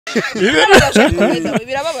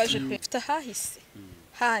birababaje pe mfite hahise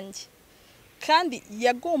hanjye kandi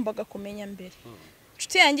yagombaga kumenya mbere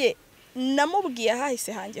nshuti yanjye namubwiye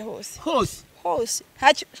hahise hanjye hose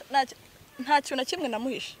nta kintu na kimwe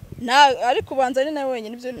namuhishe ariko ubanza ari nawe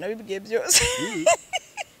wenyine ibyo nabibwiye byose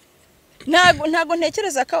ntago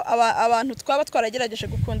ntekereza ko abantu twaba twaragerageje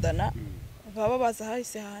gukundana baba baza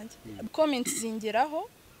hahise hanjye comments zingeraho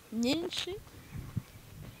nyinshi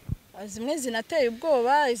zimwe zinateye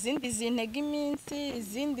ubwoba izindi zintega iminsi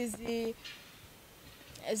izindi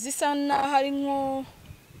zisa naho ari nko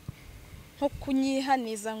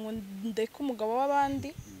kunyihaniza ngo ndeke umugabo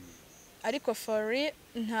w'abandi ariko for real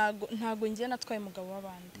ntago ngiye natwaye umugabo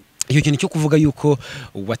w'abandi. Iyo kintu cyo kuvuga yuko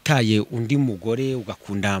wataye undi mugore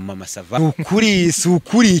ugakunda mama Sava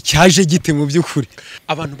ukuri cyaje gite mu by'ukuri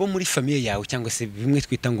abantu bo muri famille yawe cyangwa se bimwe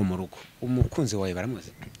twita ngo mu rugo umukunzi wawe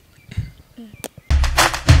baramuze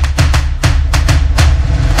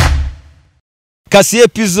Kasi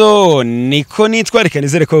episode niko nitwareka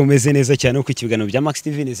nizere ko umeze neza cyane uko ikibiganiro bya Max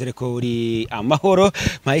TV nizere ko uri amahoro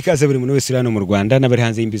mayikaze buri muntu wese hano mu Rwanda n'abari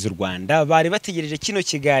hanze y'imbizo Rwanda bari bategereje kino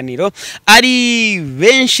kiganiro ari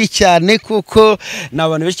benshi cyane kuko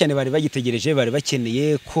nabantu benshi cyane bari bagitegereje bari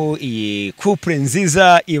bakeneye ko iyi couple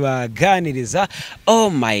nziza ibaganiriza. Oh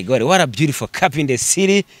my god, what a beautiful couple in the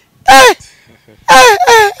city.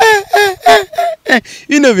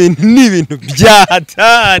 Ino bintu ni ibintu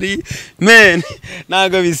byahatari men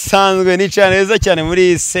nago bisanzwe ni cyane neza cyane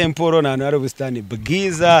muri Semporo nano hari ubustani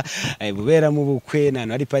bwiza bubera mu bukwe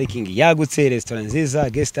nano hari parking yagutse restaurant nziza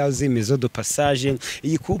guest house Maison de Passage.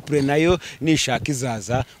 Iyi couple nayo nishaka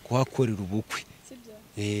izaza kuhakorera ubukwe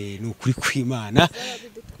ni ukuri kw'Imana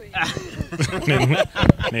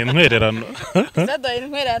ni intwererano zada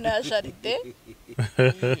intwererano ya Charité.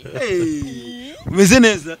 Umeze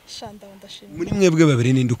neza Shanda ndashimye muri mwebwe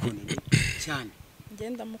babiri ninde ukunda cyane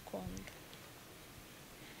ngenda mukunda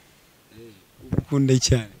ukunda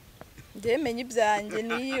cyane ndemenye ibyanjye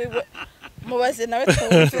ni mubaze nawe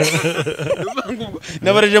twumve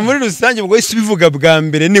nabaraje muri rusange ubwo isi bivuga bwa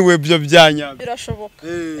mbere niwe byo byanya birashoboka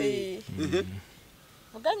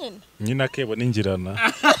vuga nyina kebo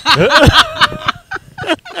ningirana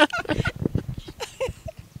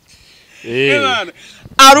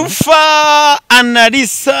Arufa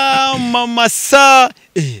Analisa Mama Sa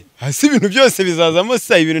hasi ibintu byose bizazamo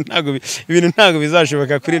sa ibintu ntago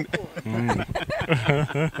bizashoboka kuri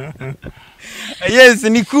Yes,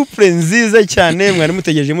 ni couple nziza cyane mwari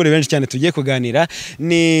mutegereje muri benshi cyane tugiye kuganira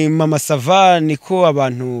ni Mama Sava niko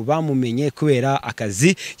abantu bamumenye kubera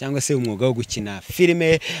akazi cyangwa se umwuga wo gukina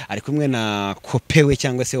filime ari kumwe na kopewe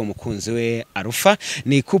cyangwa se umukunzi we Arufa.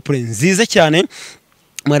 Ni couple nziza cyane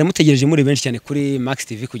mwari mutegereje muri benshi cyane kuri Max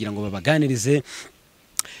TV kugira ngo babaganirize.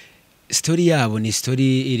 Story yabo ni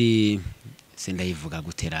story iri sindayivuga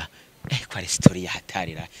gutera ko ari story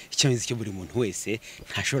yahatarira icyo nzi cyo buri muntu wese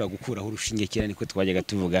ntashobora gukuraho urushinge kera niko twajyaga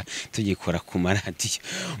tuvuga tugikora ku maradiyo.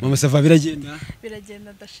 Mama Sava biragenda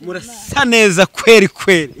ndashimira murasa neza kweri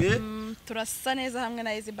turasa neza hamwe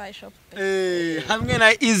na Easy Buy Shop hamwe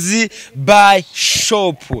na Easy Buy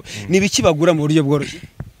Shop ni biki bagura mu buryo bworoshye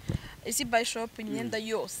Easy Buy Shop imyenda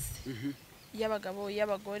yose y'abagabo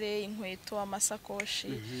y'abagore inkweto amasakoshi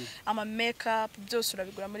ama makeup byose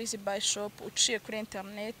urabigura muri Easy Buy Shop uciye kuri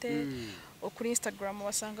internet kuri Instagram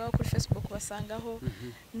basangaho kuri Facebook basangaho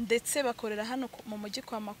ndetse bakorera hano mu mujyi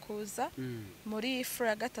kwa Makuza muri floor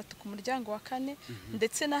ya 3 ku muryango wa 4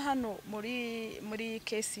 ndetse na hano muri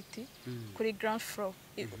KCT kuri ground floor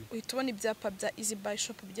uhitubona ibyapa bya Easy Buy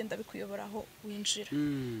Shop bigenda bikuyoboraho winjira.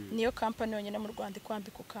 Niyo company yonyine mu Rwanda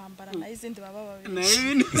kwambika ukambara na izindi baba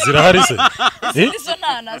babiri zirahari se izo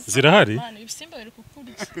nana zirahari mwana ibisimba biri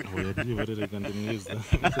kukurya oya byibarerega ndi mwiza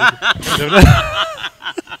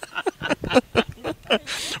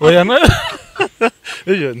oya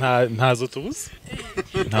ntazo tubuze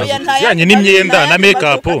yanye n'imyenda na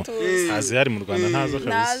makeup azi hari mu Rwanda ntazo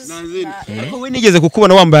kabisa. Wowe nigeze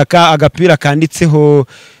kukubona wambaye agapira kanditseho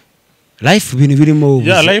life ibintu birimo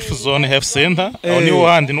ya life zone health center aho niho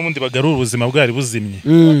handi n'ubundi bagarura ubuzima bwari buzimye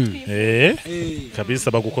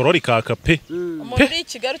kabisa bagukorora ikaka pe muri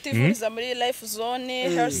Kigali utivuriza muri life zone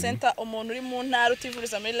health center umuntu uri mu ntara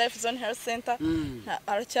utivuriza muri life zone health center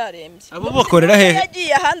aracyarembye abo bakorera he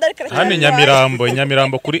yagiye ahandi ariko hano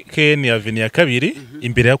Nyamirambo kuri Kenya Avenue ya 2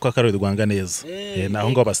 imbere ya kwa Karoli Rwanga neza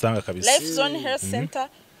naho ngo basanga kabisa life zone health center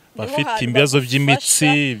bafite ibibazo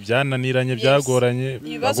by'imitsi byananiranye byagoranye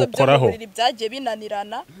bagukoraho byagiye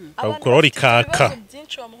binanirana bagukorora ikaka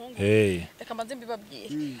reka mbanze mbibabwire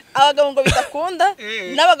abagabo ngo bidakunda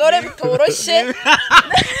n'abagore bitoroshye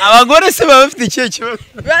abagore se baba bafite ikihe kibazo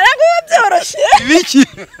barango byoroshye biki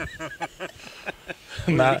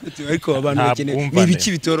ariko abantu bakeneye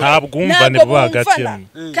n'ibiki bitoro ntabwumvane bwa hagati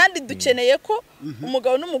kandi dukeneye ko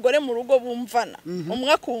umugabo n'umugore mu rugo bumvana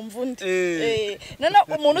umwe akumva undi none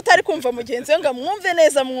umuntu utari kumva mugenzi we ngo mwumve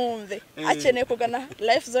neza mwumve akeneye kugana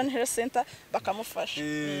Life Zone Health Center bakamufasha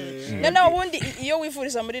none ubundi iyo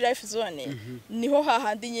wivuriza muri Life Zone niho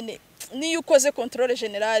hahandi nyine niyo ukoze controle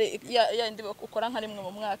generale yandi ukora nka rimwe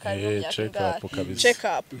mu mwaka ari check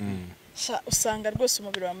up usanga rwose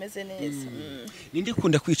umubiri wameze neza ninde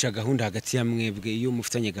ukunda kwica gahunda hagati ya mwebwe iyo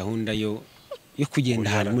mufitanye gahunda yo kugenda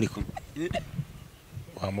ahantu muri kumwe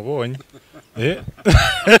wamubonye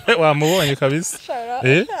wamubonye kabisa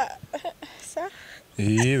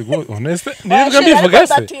honest nibwo mbivuga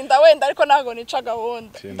se ndatinda wenda ariko nago nica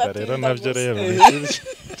gahunda rero navyo rero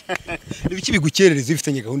nibiki bigukerereza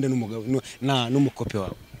ifitanye gahunda n'umugabo n'umukope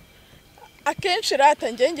wawe akenshi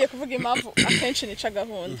rata ngiye kuvuga impamvu akenshi nica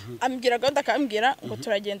gahunda ambwira gahunda akambwira ngo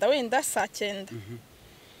turagenda wenda saa 9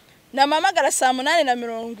 namamagara saa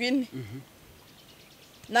 8:40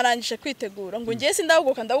 narangije kwitegura ngo ngiye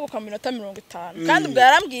sindahuguka mu minota 50 kandi ubwo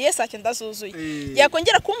yarambwiye saa 9 zuzuye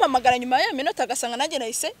yakongera kumpamagara nyuma ya minota agasanga nanjye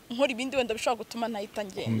nahise nkora ibindi wenda bishobora gutuma nahita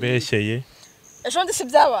ngenda umbeshyeye ejo ndi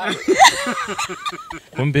sibyabaye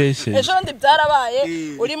umbeshyeye ejo ndi byarabaye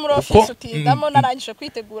uri muri office utindamo narangije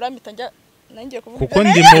kwitegura mitanjya nangiye kuvuga kuko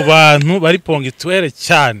ndi mu bantu bari pongitwere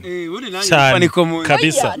cyane cyane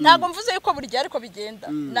kabisa ntago mvuze yuko buri gihe ariko bigenda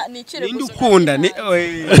ni ikire gusa ndukunda ni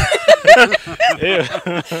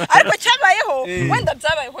ariko cyabayeho wenda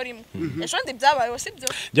byabayeho rimwe ejo ndi byabayeho sibyo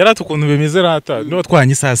yaratu kuntu bimeze rata no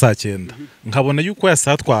twanye saa 9 nkabona yuko ya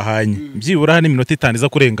saa twahanye byibura hani minota 5 iza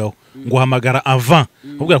kurengaho nguhamagara avant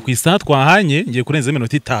ubwo ku isaa twahanye ngiye kurenza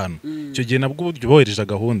minota 5 icyo gihe nabwo uburyo bohereje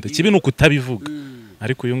gahunda kibi nuko utabivuga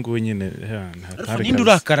ariko uyu nguyu nyine ninde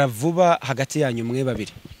urakara vuba hagati yanyu mwe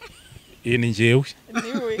babiri ni njyewe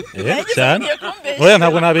cyane oya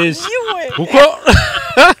ntabwo nabeshye kuko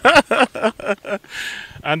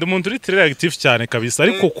and umuntu uri reactive cyane kabisa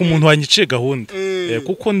ariko ku muntu wanyiciye gahunda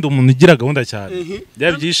kuko ndi umuntu ugira gahunda cyane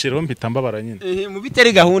byabyishiro mpita mbabara nyine mu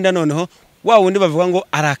bitari gahunda noneho wa wundi bavuga ngo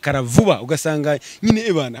arakara vuba ugasanga nyine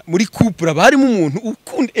ebana muri couple harimo umuntu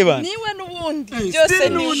ukunda ebana niwe n'ubundi byose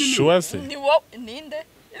ni wo ninde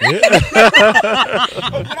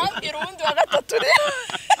urambira ubundi wa gatatu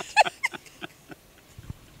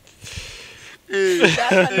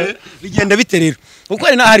bigenda biterera uko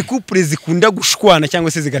hari couple zikunda gushwana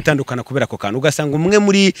cyangwa se zigatandukana kubera ko kantu ugasanga umwe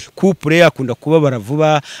muri couple akunda kubabara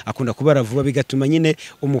vuba bigatuma nyine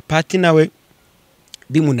umupati nawe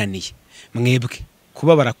bimunaniye mwebwe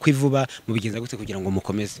kubabara kwivuba mubigenza gute kugira ngo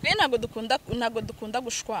mukomeze ntago dukunda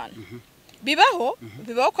gushwana bibaho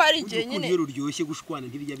ko ari igihe nyine uryoshye gushwana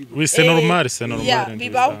ntibijya bibaho wese normal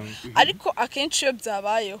bibaho ariko akenshi iyo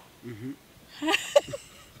byabayeho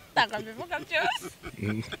bivuga byose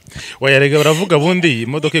wayarega baravuga bundi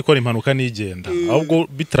imodoka ikora impanuka nigenda ahubwo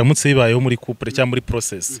bitaramutse bibayeho muri couple cyangwa muri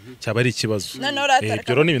process cyaba ari ikibazo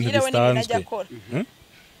rero ni ibintu bisanzwe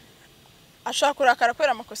ashaka kurakara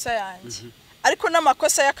kwera amakosa yanjye ariko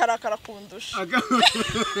n'amakosa y'akarakara kundusha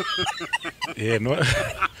no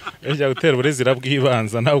ejya gutera uburezira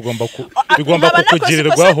bw'ibanza nawe bigomba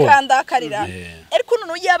kukugirirwaho kandakarira ariko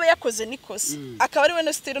none yaba yakoze nikosa akaba ari we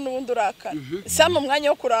no style n'ubundi urakara sama umwanya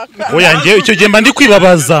wo kurakara oya ngiye icyo gihe mba ndi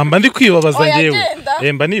kwibabaza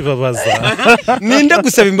ngewe mba nibabaza ninde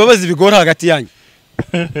gusaba imbabazi bigora hagati yanyu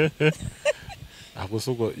ahubwo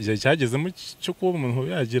sugo cyagezemo cyo kuba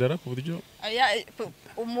umuntu yagira ku buryo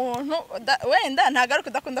umuntu wenda ntagaruka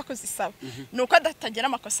udakunda kuzisaba nuko adatagira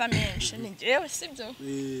amakosa menshi ni ngewe sibyo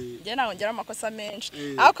nge naho ngira amakosa menshi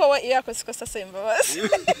ariko we iyo yakoze ikosa se imbabazi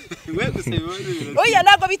oya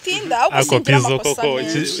ntago bitinda ahubwo singira amakosa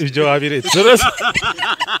menshi ibyo wabiretse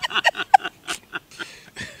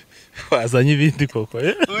wazanye ibindi koko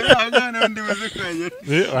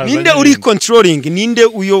ninde uri controlling ninde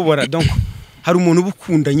uyobora donc hari umuntu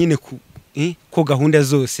ubukunda nyine ko gahunda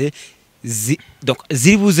zose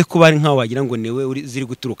ziri buze kuba ari nkaho wagira ngo newe ziri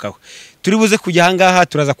guturukaho turi buze kujya ahangaha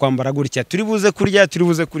turaza kwambara gutya turi buze kurya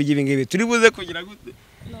ibi ngibi turi buze kugira gute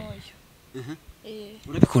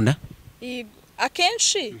urabikunda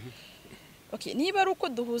akenshi niba ari uko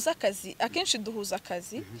duhuza akazi akenshi duhuza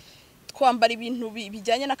akazi twambara ibintu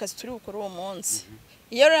bijyanye n'akazi turi gukora uwo munsi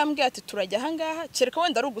iyo rambwiye ati turajya ahangaha kereka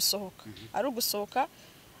wenda ari ugusohoka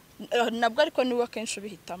nabwo ariko niwe akenshi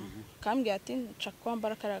ubihitamo kambwiye ati nshaka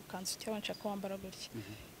kwambara kariya kanzu cyangwa nshaka kwambara gutya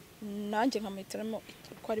nanjye nkamuhitiramo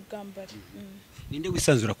uko ari bwambare ninde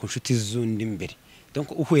wisanzura ku nshuti z'undi imbere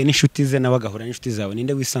donc uhuye n'inshuti ze nawe agahura n'inshuti zawe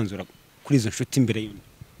ninde wisanzura kuri izo nshuti imbere y'undi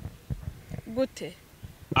gute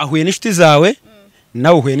ahuye n'inshuti zawe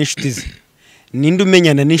nawe uhuye n'inshuti ze ninde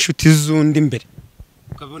umenyana n'inshuti z'undi imbere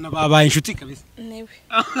ukabona babaye inshuti kabisa niwe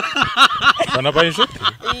banabaye inshuti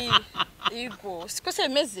Igo siko se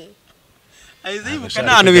bimeze ayize yibuka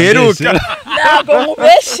ntantu biheruka ntabwo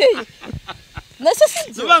nkubesheye nese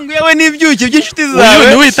sinzi ubanguye we n'ibyuki by'inshuti zawe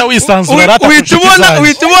uyu wita wisanzura rata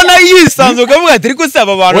uhita ubona yisanzura ukavuga ati ariko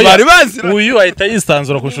saba abantu bari bazira uyu ahita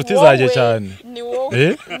yisanzura ku nshuti zanjye cyane ni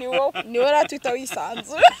wowe ratwita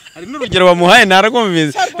wisanzura hari n'urugero bamuhaye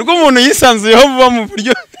ntaragumviza rwo umuntu yisanzuyeho vuba mu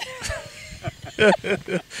buryo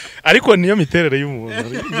ariko niyo miterere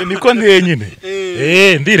y'umuntu niko nteye nyine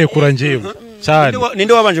ndirekura njyewe cyane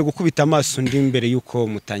ninde wabanje gukubita amaso undi mbere yuko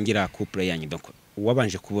mutangira couple yanyu donc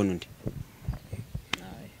wabanje kubona undi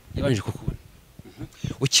yabanje kukubona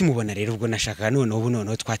ukimubona rero ubwo nashaka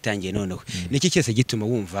noneho twatangiye noneho niki cyese gituma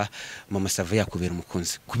wumva mama Sava yakubera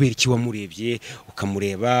umukunzi kubera iki wamurebye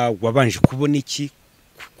ukamureba wabanje kubona iki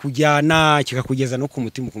kujyana kikakugeza no ku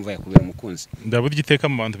mutima ukumva yakubera umukunzi ndaburya iteka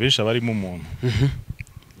mu bantu benshi abarimo umuntu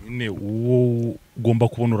nyine uwo ugomba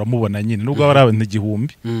kubona uramubona nyine nubwo ari abantu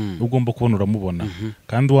igihumbi ugomba kubona uramubona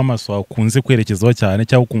kandi uw'amaso akunze kwerekezaho cyane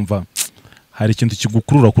cyangwa ukumva hari ikintu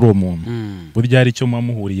kigukurura kuri uwo muntu burya hari icyo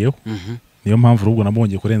mwamuhuriyeho niyo mpamvu rubwo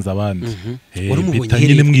namubonye kurenza abandi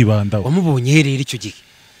bitanyine mwibandaho wamubonye rero icyo gihe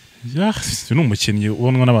ni umukinnyi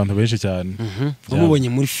ubonwa n'abantu benshi cyane wamubonye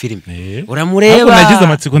muri filime uramureba nagize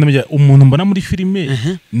amatsiko ndamenya umuntu mbona muri filime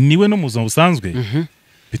niwe no mu buzima busanzwe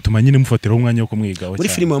bituma nyine mufatiraho umwanya wo kumwigaho muri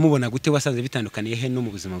filime wamubona gute wasanze bitandukaniye he no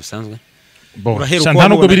mu buzima busanzwe nta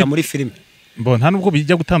nubwo biri muri filime nta nubwo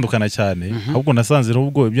bijya gutandukana cyane ahubwo nasanze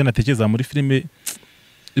ubwo ibyo natekereza muri filime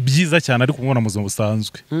byiza cyane ariko umubona mu buzima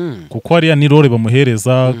busanzwe kuko hariya ni role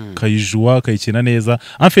bamuhereza kayijua kayikina neza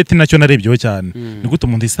amfete nacyo narebyeho cyane ni gute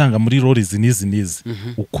umuntu isanga muri role nizi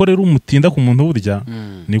uko rero umutinda ku muntu burya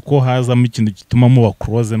niko hazamo ikintu gituma muba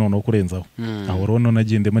close noneho kurenzaho aho rero none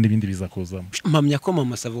agendemo n'ibindi biza kuzamo mpamya ko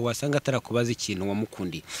mama Sava wasanga atarakubaza ikintu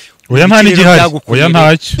wamukundiye oya nta n'igihari oya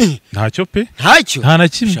ntacyo pe nta na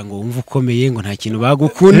kimwe ngo wumva ukomeye ngo nta kintu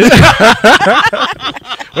bagukunda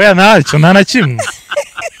oya ntacyo nta na kimwe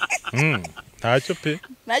ntacyo pe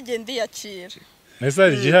nagende yakira neza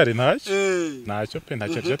igihari ntacyo pe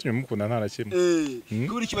ntacyo cyatumye mukunda nta na kimwe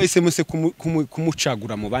kubera icyo bahisemo se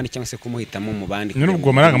kumucagura mu bandi cyangwa se kumuhitamo mu bandi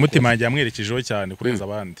n'ubwo marangamutima yanjye yamwerekejeho cyane kurenza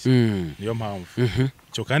abandi niyo mpamvu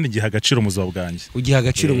cyo kandi giha agaciro mu buzima bwanjye ugiha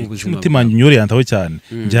agaciro mu buzima umutima wanjye unyoreyantaho cyane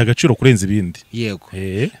giha agaciro kurenza ibindi yego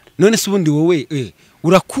none se ubundi wowe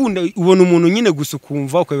urakunda ubona umuntu nyine gusa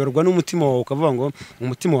ukumva ukaberwa n'umutima wawe ukavuga ngo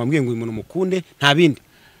umutima wambwiye ngo uyu muntu mukunde nta bindi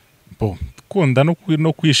kunda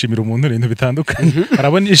no kwishimira umuntu ibintu bitandukanye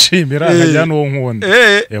arabona ishimira akajya n'uwo nkunda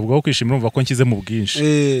yabwo kwishimira umva ko nkize mu bwinshi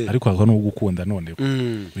ariko hako no gukunda none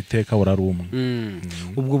biteka urari umwe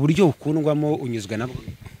ubwo buryo ukundwamo unyuzwa nabwo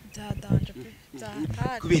byadanje pe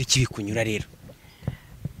byatari kubera iki bikunyura rero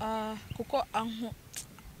kuko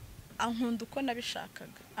ankunda uko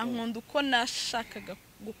nabishakaga ankunda uko nashakaga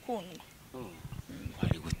gukundwa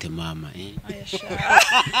ari gute mama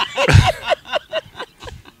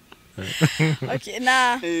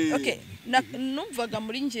numvaga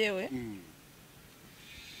muri njyewe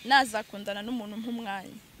nazakundana n'umuntu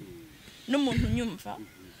nk'umwanya n'umuntu nyumva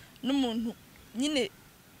n'umuntu nyine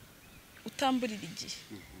utamburira igihe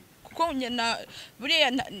kuko buriya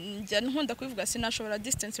njya nkunda kubivuga sinashobora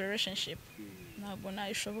distance relationship ntabwo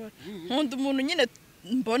nayishobora nkunda umuntu nyine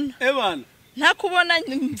mbona ntakubona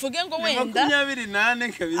mvuge ngo wenda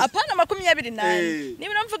 28 kabisa apana 28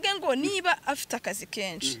 nibura mvuge ngo niba afite akazi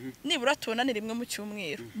kenshi nibura tubonane rimwe mu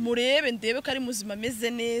cyumweru murebe ndebe ko ari muzima ameze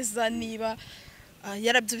neza niba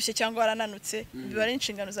yarabyibushye cyangwa warananutse biba ari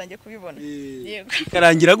inshingano zanjye kubibona yego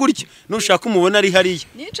ikarangira gutyo nushaka umubona ari hariya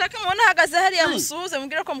nishaka umubona ahagaze hariya musuze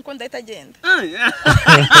mubwira ko mukunda itagenda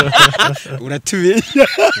uratubeshya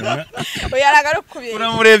uyaragara kubeshya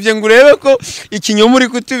uramurebye ngo urebe ko ikinyoma uri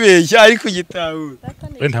kutubeshya ariko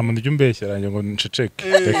gitahura nta muntu ujya umbeshyera ngo nceceke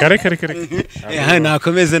reka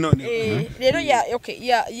nakomeze none rero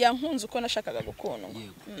yankunze uko nashakaga gukundwa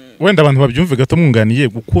wenda abantu babyumve gato mwunganiye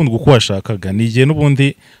gukundwa uko washakaga ni igihe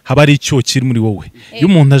n'ubundi haba ari icyo kiri muri wowe iyo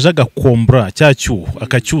umuntu aje agakombra cya cyuho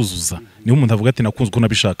akacyuzuza niyo umuntu avuga ati nakunzwe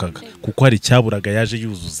nabishakaga kuko hari cyaburaga yaje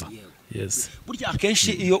yuzuza burya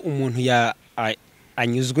akenshi iyo umuntu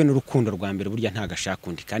anyuzwe n'urukundo rwa mbere burya ntago ashaka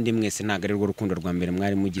undi kandi mwese ntago ari rwo rukundo rwa mbere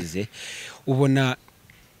mwari mugize ubona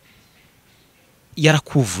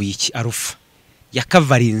yarakuvuye iki arufa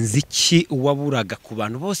yakavarinze iki uwaburaga ku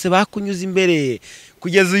bantu bose bakunyuza imbere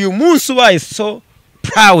kugeza uyu munsi ubaye so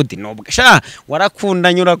proud nobwa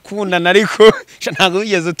warakundanye urakundana ariko ntago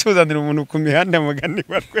wigeze utuzanira umuntu ku mihanda mugani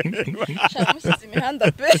barwenwa shamusize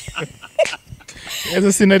imihanda pe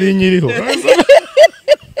ezo sinari nyiriho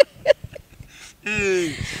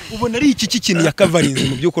ubona ari iki kintu yakavarinze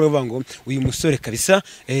mu by'ukuri uvuga ngo uyu musore kabisa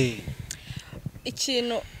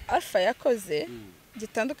ikintu Alpha yakoze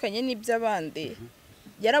gitandukanye n'iby'abandi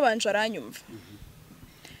yarabanje aranyumva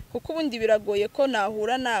kuko ubundi biragoye ko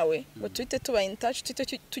nahura nawe ngo tuhite tuba in touch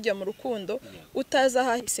tuhite tujya mu rukundo utaza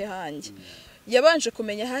hahise hanjye yabanje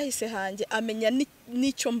kumenya hahise hanjye amenya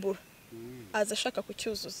n'icyo mbura aza ashaka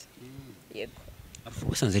kucyuzuza yego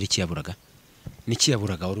usanze ari kiyaburaga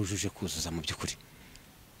nikiyaburaga warujuje kuzuza mu by'ukuri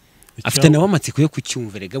afite nawe amatsiko yo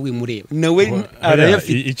kucyumverega wimureba nawe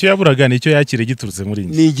arayafite icyo yaburaga nicyo yakire giturutse muri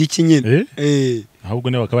njye ni igiki nyine ahubwo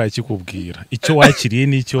ne bakaba yakikubwira icyo wakiriye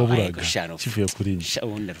n'icyo waburaga kivuye kuri njye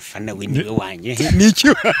ubundi rufana we niwe wanye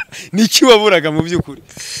n'icyo waburaga mu by'ukuri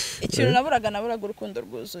ikintu naburaga urukundo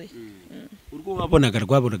rwuzuye urwo wabonaga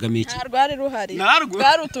rwaburagamo iki rwari ruhari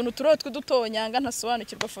rwari utuntu turotwe dutonyanga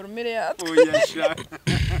ntasobanukirwa formule yatwo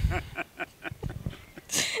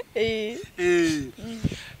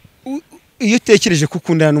iyo utekereje ko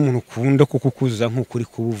ukundana n'umuntu ukunda kuko ukuzuza nk'ukuri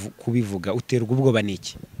kubivuga uterwa ubwoba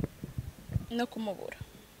n'iki no kumubura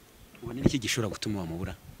ubona iki gishobora gutuma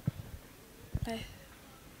wamubura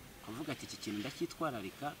avuga ati iki kintu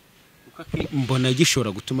ndacyitwararika kuko mbona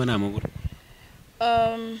gishobora gutuma namubura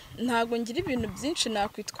ntago ngira ibintu byinshi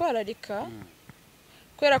nakwitwararika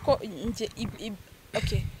kubera ko nge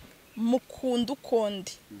mukunda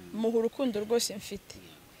ukondi muha urukundo rwose mfite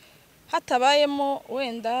hatabayemo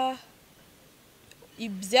wenda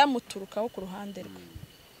ibyamuturukaho ku ruhande rwe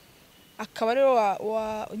akaba rero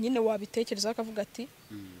nyine wabitekerezaho akavuga ati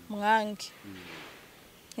mwange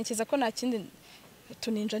ntekereza ko nta kindi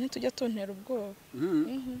tuninja ntitujya tuntera ubwoba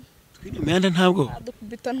tw'imihanda ntabwo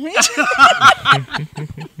dukubita ntwice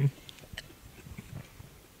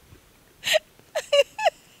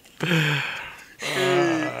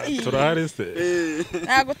turahari se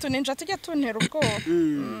ntabwo tuninja tujya tuntera ubwoba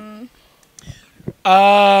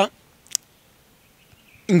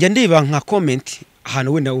njya ndeba nka comment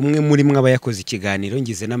ahantu wenda umwe muri mwe abayakoze ikiganiro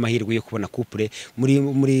ngize n'amahirwe yo kubona couple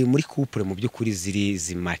muri couple mu by'ukuri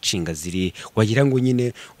zimacinga ziri wagira ngo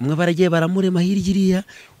nyine umwe baragiye baramurema hirya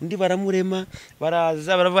undi baramurema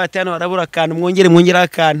baraza baravuga ati hano barabura akantu mwongere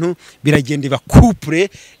akantu biragenda iba couple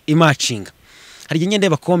imacinga hari nyine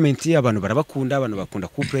ndeba comment abantu barabakunda abantu bakunda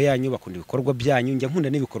couple yanyu bakunda ibikorwa byanyu njya nkunda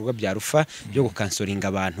n'ibikorwa bya rufa byo gukansoringa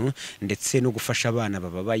abantu ndetse no gufasha abana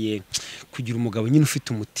bababaye kugira umugabo nyine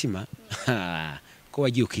ufite umutima ko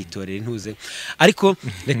wagiye ukitorera intuze ariko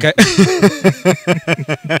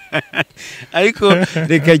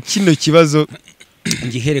reka kino kibazo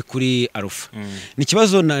ngihere kuri Alpha ni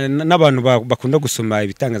kibazo n'abantu bakunda gusoma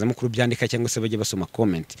ibitangazamakuru byandika cyangwa se bajye basoma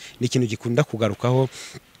comment ni ikintu gikunda kugarukaho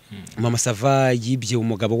Mama Sava yibye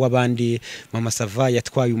umugabo w'abandi Mama Sava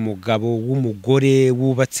yatwaye umugabo w'umugore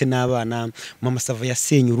wubatse n'abana Mama Sava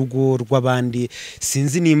yasenye urugo rw'abandi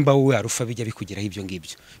sinzi nimba wowe Alpha bijya bikugeraho ibyo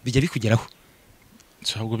ngibyo bijya bikugeraho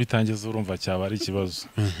cyangwa bitangiza urumva cyaba ari ikibazo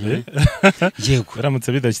yego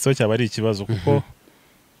biramutse bidashyizeho cyaba ari ikibazo kuko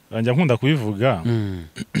njya nkunda kubivuga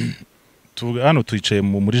hano twicaye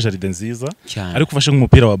muri jaride nziza ariko ufashe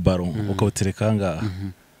nk'umupira wa ballon ukawutereka ngaha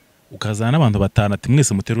ukazana n'abantu batanu ati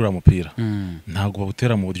mwese muterura umupira ntabwo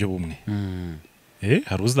bawutera mu buryo bumwe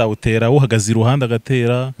hari uzawutera uhagaze iruhande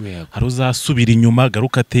agatera hari uzasubira inyuma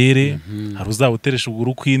garuka atere hari uzawuteresha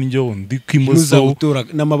ukuguru kw'indyo undi kw'imoso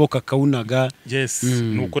n'amaboko akawunaga yes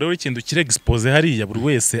nuko rero ikintu kire expose hariya buri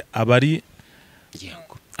wese abari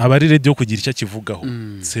ready yo kugira icyo kivugaho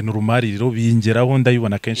se n'urumari rero bingeraho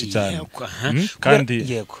ndabibona kenshi cyane kandi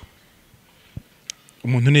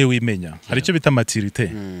umuntu niwe wimenya hari icyo bita maturité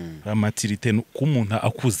maturité ku muntu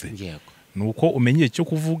akuze nuko umenye cyo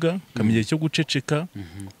kuvuga kamenye cyo guceceka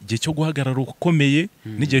igihe cyo guhagarara ukomeye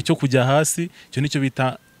n'igihe cyo kujya hasi cyo nicyo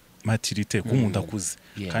bita maturité ku muntu akuze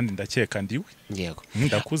kandi ndakeka ndiwe yego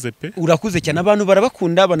ndakuze pe urakuze cyane abantu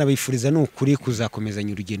barabakunda banabifuriza n'ukuri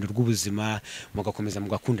kuzakomezanya urugendo rw'ubuzima mugakomeza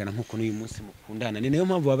mugakundana nk'uko n'uyu munsi mukundana ni nayo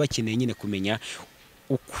mpamvu baba bakeneye nyine kumenya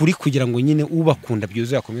ukuri kugira ngo nyine ubakunda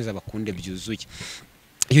byuzuye akomeza abakunde byuzuye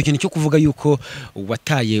iyo kintu cyo kuvuga yuko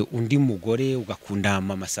wataye undi mugore ugakunda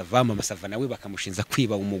Mama Sava nawe bakamushinza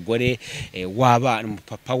kwiba umugore w'abana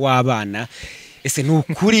papa w'abana ese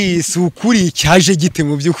nukuri sukuri cyaje gite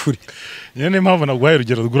mu by'ukuri nyene mpamvu nagwaye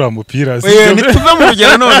urugero rw'ura mupira tuva mu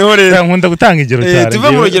rugero noneho rero nkunda gutanga igero cyane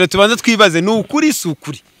tuva mu rugero tubanza twibaze nukuri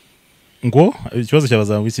sukuri ngo ikibazo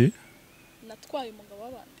cyabazanga iki natwaye umugabo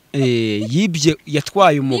w'abandi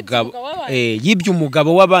yatwaye umugabo yibye umugabo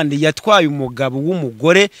w'abandi yatwaye umugabo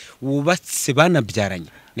w'umugore wubatse banabyaranye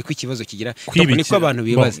niko ikibazo kigira niko abantu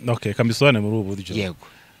bibaza okay kamisoane muri ubu buryo yego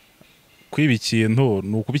kwiba ikintu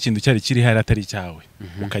nukuba ikintu cyari kiri hari atari cyawe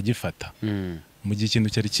ukagifata mu gihe ikintu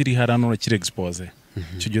cyari kiri harano kiri expose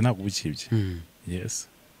icyo gihe ntabwo bukibye yes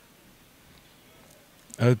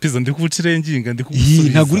Pizza ndi kubucirenginga ndi kugusubiza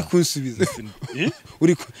ntabwo uri kunsubiza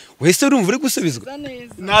uri wese urumva uri gusubizwa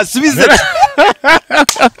nasubize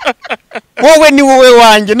wowe ni wowe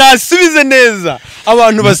wanjye nasubize neza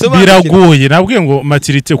abantu basobanukira biragoye nabwiye ngo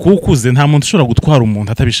maturité kukuze nta muntu ushobora gutwara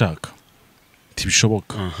umuntu atabishaka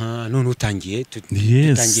tibishoboka none utangiye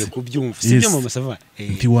kubyumva sibyo mama Sava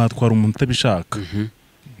ndi watwara umuntu atabishaka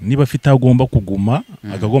niba afite agomba kuguma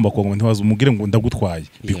akagomba kuguma ntiwaza umugire ngo ndagutwaye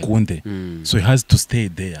bikunde so he has to stay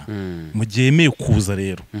there mu gihe yemeye kuza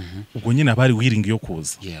rero ubwo nyine abari willing yo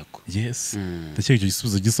kuza yes ndakeka icyo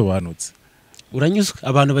gisubizo gisobanutse uranyuzwe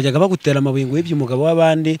abantu bajyaga bagutera amabuye ngo yibye umugabo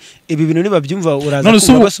w'abandi ibi bintu niba byumva uraza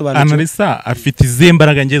kumva basobanukira Analisa afite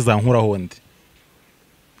izembaraga nge zankuraho ndi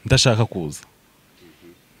ndashaka kuza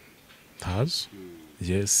tazo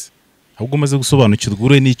yes ahubwo umaze gusobanukirwa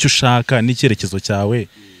ure n'icyo ushaka n'icyerekezo cyawe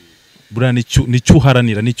bura n'icyo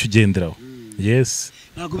uharanira n'icyo ugenderaho yes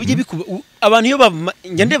ntabwo bijye bikuba abantu iyo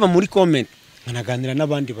njya ndeba muri comment nkanaganira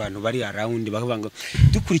n'abandi bantu bari around bavuga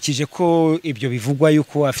dukurikije ko ibyo bivugwa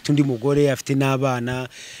yuko afite undi mugore afite n'abana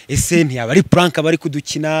ese ntiyaba ari prank bari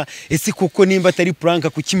kudukina ese kuko nimba atari prank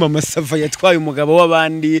kuki mama Sava yatwaye umugabo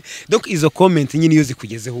w'abandi donc izo comment nyine iyo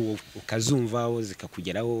zikugezeho wowe ukazumvaho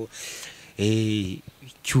zikakugeraho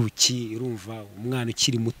cyuki urumva umwana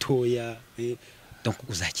ukiri mutoya donc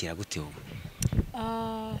uzakira gute wowe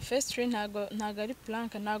first ntago ari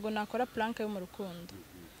prank ntago nakora prank yo mu rukundo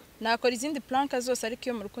nakora izindi prank zose ariko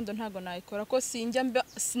iyo mu rukundo ntago nayikora ko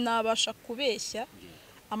sinabasha kubeshya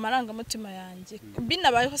amarangamutima yanjye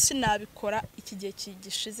binabayeho sinabikora iki gihe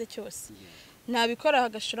kigishize cyose nabikora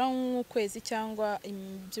hagashira nk'ukwezi cyangwa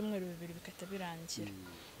ibyumweru bibiri bikata birangira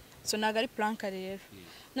so ntago ari prank rero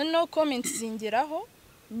noneho comments zingeraho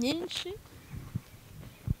nyinshi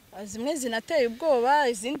zimwe zinateye ubwoba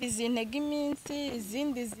izindi zintega iminsi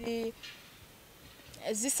izindi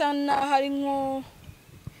zisa naho ari nko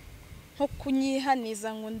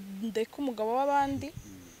kunyihaniza ngo ndeke umugabo w'abandi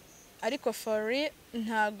ariko for real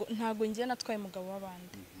ntago ngiye natwaye umugabo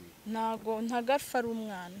w'abandi ntago ari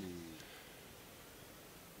umwana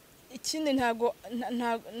ikindi ntago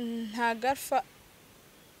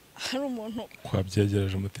hari umuntu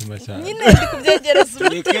kwabyegereje umutima cyane nyine ndi kubyegereza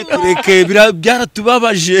umutima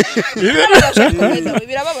byaratubabaje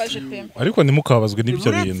birababaje pe ariko ntimukabazwe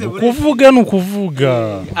n'ibyo bintu kuvuga no kuvuga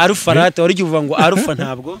arufarata wari uvuga ngo arufa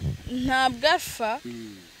ntabwo afa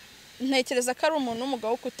ntekereza ko ari umuntu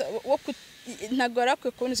w'umugabo ntago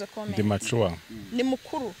arakwiye kubona izo comment ndi macuwa ni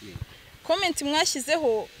mukuru comment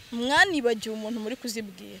mwashyizeho mwanibagiwe umuntu muri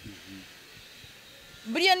kuzibwira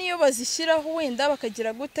buriya niyo bazishyiraho wenda bakagira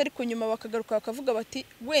gute ariko nyuma bakagaruka bakavuga bati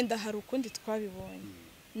wenda hari ukundi twabibonye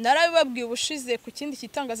narabibabwiye ubushize ku kindi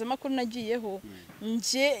kitangazamakuru nagiyeho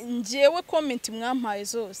ngewe comment mwampaye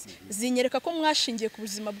zose zinyereka ko mwashingiye ku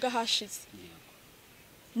buzima bw'ahashize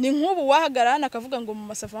ni nk'ubu wahagarana akavuga ngo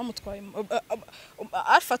mu Sava bamutwaye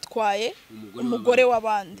afatwaye umugore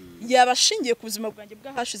w'abandi yabashingiye ku buzima bwanjye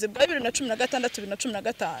bw'ahashize bwa 2016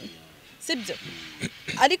 2015 sibyo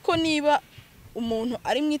ariko niba umuntu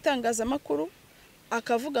ari mu itangazamakuru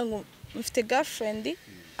akavuga ngo mfite girlfriend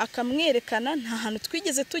akamwerekana nta hantu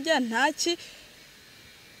twigeze tujya ntaki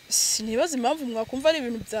sinibaza impamvu mwakumva ari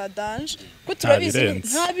ibintu bya danger ko turabizi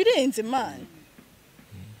nta birenze man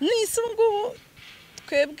nise ngubu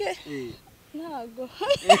twebwe ntago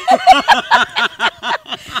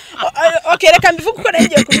okay reka mbivuga uko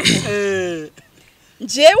ngiye kubivuga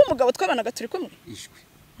njewe umugabo twabanaga turi kumwe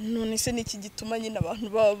none se niki gituma nyine abantu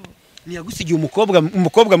babo niyagusigiye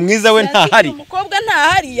umukobwa mwiza we ntahari umukobwa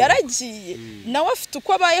ntahari yaragiye nawe afite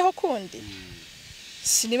uko abayeho kundi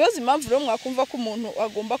sinibaza impamvu rero mwakumva ko umuntu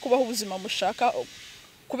agomba kubaho ubuzima mushaka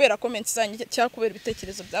kubera comments zanyu cyangwa kubera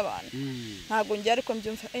ibitekerezo by'abantu ntago ngiye ariko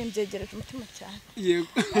mbyumva mbyegereje umutima cyane yego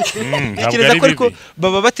tekereza ko ariko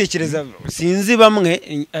baba batekereza sinzi bamwe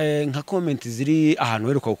nka comment ziri ahantu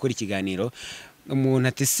heruka gukora ikiganiro umuntu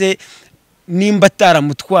ati se nimba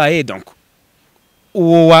taramutwaye donc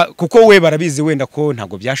kuko we barabizi wenda ko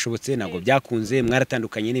ntago byashobotse ntago byakunze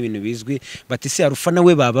mwaratandukanye n'ibintu bizwi bati se arufa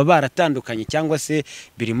nawe baba baratandukanye cyangwa se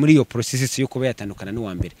biri muri iyo process yo kuba yatandukana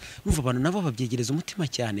n'uwa mbere umva abantu nabo babyegereza umutima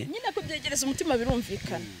cyane nyine kubyegereza umutima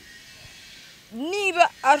birumvikana niba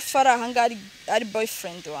Alpha arahanga ari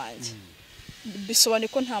boyfriend wanjye bisobanuye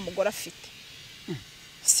ko nta mugore afite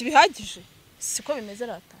si bihagije siko bimeze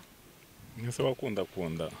rata nese wakunda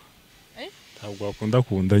ntabwo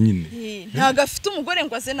wakunda nyine ntago afite umugore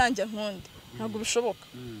ngo aze nanjye nkunde ntago bishoboka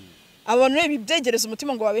abantu rero bibyegereza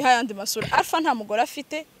umutima ngo babiha yandi masura. Alpha nta mugore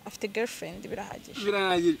afite girlfriend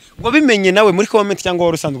birahagije. Ngo bimenye nawe muri comment cyangwa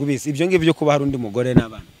wari usanzwe ubizi ibyo ngibyo kuba hari undi mugore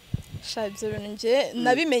n'abana. Sha ibyo bintu nje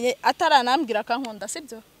nabimenye ataranambwira kankunda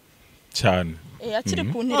sibyo cyane akiri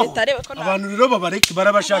kuntireta arebe ko abantu rero babareke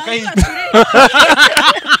barabashaka hirya.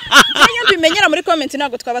 Iyo bimenyera muri comment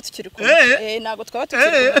ntago twaba tukiri ko ntago twaba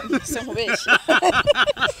tukiri se nkubeshya.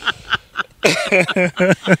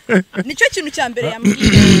 Nicyo kintu cya mbere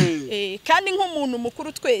yambwiye kandi nk'umuntu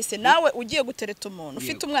mukuru twese nawe ugiye gutereta umuntu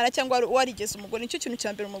ufite umwana cyangwa warigeze umugore nicyo kintu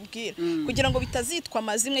cya mbere umubwira kugira ngo bitazitwa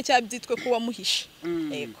amazimwe cyangwa byitwe ko wamuhishe.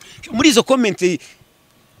 Yego muri izo comment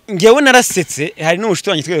ngewe narasetse hari n'umushuti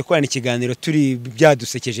wanjye twere korana ikiganiro turi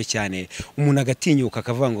byadusekeje cyane umuntu agatinyuka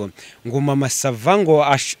akavuga ngo mama Sava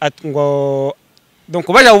ngo donc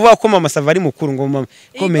baje uvuga ko mama Sava ari mukuru ngo mama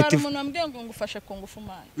comment umuntu ambwiye ngo ngufashe ku ngufu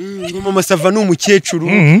mana ngo mama Sava n'umukecuru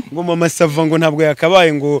ngo mama Sava ngo ntabwo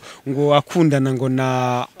yakabaye ngo akundana ngo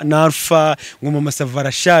na Alpha ngo mama Sava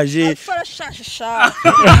arashaje sha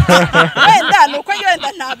wenda nuko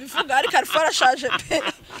yenda ntabivuga ariko Alpha arashaje pe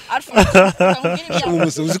Alpha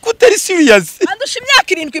uzi ko utari serious andusha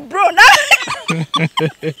imyaka 7 bro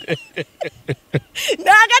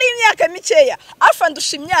ntago ari imyaka mikeya Alpha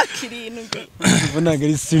ndusha imyaka 7 ntago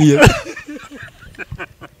ari serious.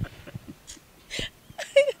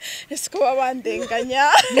 Esko babandenganya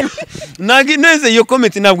ntago neze iyo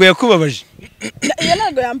comment ntabwo yakubabaje. Iyo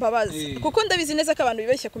ntago yambabaza kuko ndabizi neza ko abantu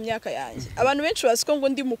bibeshye ku myaka yanjye abantu benshi bazi ko ngo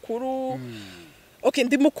ndi mukuru. Okay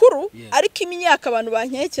ndi mukuru ariko imyaka abantu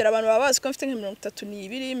bankekera abantu babazi ko mfite nka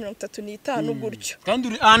 32 35 gutyo kandi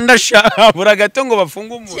uri andasha bura gato ngo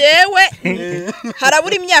bafunga umuntu yewe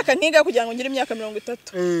harabura imyaka nkiga kugira ngo ngire imyaka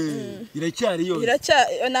 30 iracyari yose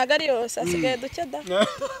naga ari yose asigaye duke da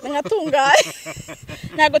nkatungaye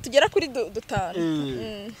ntago tugera kuri dutanu.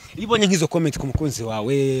 Ibonye nk'izo comment ku mukunzi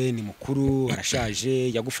wawe ni mukuru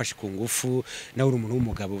arashaje yagufashe ku ngufu nawe uri umuntu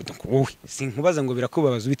w'umugabo donc wowe sinkubaza ngo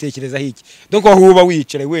birakubabaza ubitekereza hiki donc uba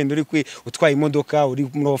wicara wenda uri utwaye imodoka uri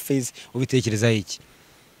muri office ubitekereza iki?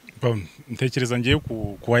 Ntekereza ngiye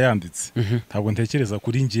kuwa yanditse ntabwo ntekereza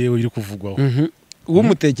kuri ngiye uri kuvugwaho uwo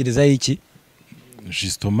mutekereza iki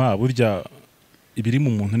justement burya ibiri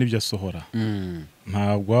mu muntu nibyo asohora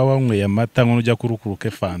ntabwo waba unyweye amata ngo ujya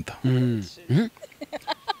kurukuruke fanta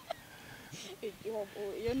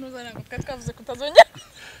iyo ntuzana ngo twavuze kutazongera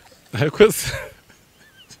ariko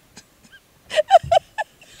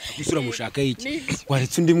isura mushaka iki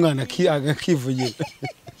waretse undi mwana akivugira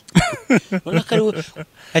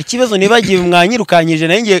hari kibazo nibagiye mwanyirukanyije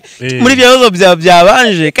nanjye muri byazo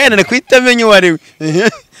byabanje kandi nakwitamenye wari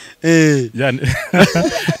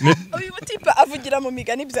uyu mutipa avugira mu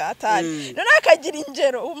migani byatari none akagira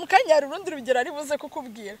ingero umukanya hari urundi rugero ari buze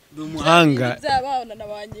kukubwira umuhanga byabana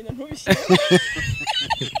nabanyina ntubishyire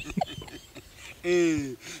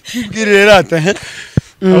bibwire rata.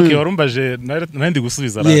 Okay warumbaje nandi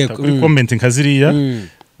gusubiza rata kuri comment nkaziriya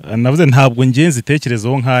navuze ntabwo ngenzi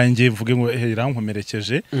itekerezo nkanjye mvuge ngo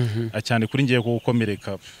irankomerekeje cyane kuri ngiye ko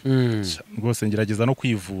gukomereka rwose ngerageza no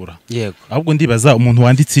kwivura ahubwo ndibaza umuntu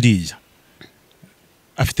wanditse iriya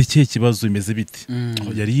afite ikihe kibazo imeze bite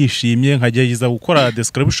yari yishimye nkageza gukora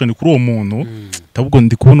description kuri uwo muntu tabwo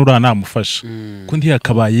ndi kubona ura namufasha ko ndi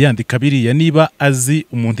yakabaye yandika biriya niba azi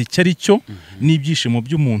umuntu icyo ari cyo n'ibyishimo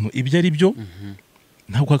by'umuntu ibyo ari byo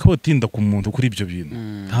ntabwo akabatinda ku muntu kuri ibyo bintu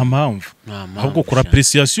nta mpamvu ahubwo kora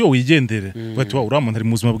appreciation wigendere bati wa uramuntu ari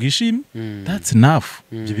mu buzima bwishimye that's enough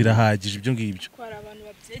ibyo birahagije ibyo ngibyo kwara abantu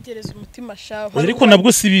babyegereza umutima shaho ariko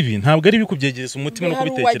nabwo si bibi ntabwo ari bikubyegereza umutima no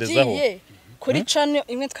kubitekerezaho kuri channel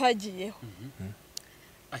imwe twagiyeho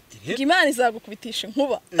Imana izagukubitisha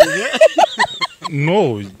inkuba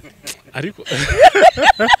no ariko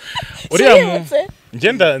uriya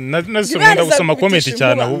ngenda nazisomenda gusoma comment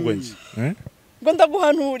cyane ahubwo ngi ngo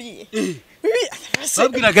ndaguhanuriye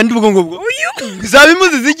babwiraga ndi ubwo ngubwo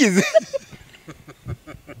zabimuzi zigize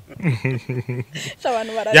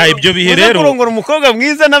ya ibyo bihe rero kurongora umukobwa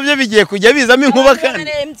mwiza nabyo bigiye kujya bizamo inkuba kandi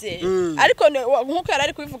ariko nkuko yari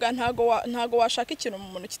ari kubivuga ntago washaka ikintu mu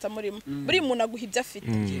muntu kitamurimo buri muntu aguha ibyo afite.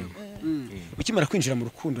 Ukimara kwinjira mu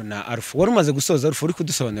rukundo na Alpha wari umaze gusoza Alpha uri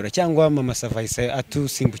kudusobanura cyangwa mama Sava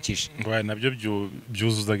atusimbukije nabyo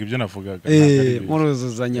byuzuzaga ibyo navugaga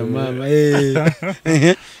muruzuzanya mama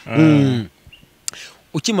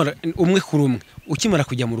ukimara umwe kuri umwe ukimara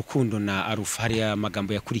kujya mu rukundo na Arufa hari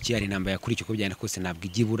amagambo yakurikiye ari intambara yakurikiye uko byanda kose ntabwo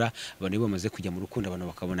igibura abantu bamaze kujya mu rukundo abantu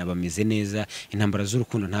bakabona bameze neza intambara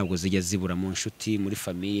z'urukundo ntabwo zijya zibura mu nshuti muri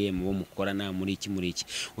famiye mu bo mukorana muri iki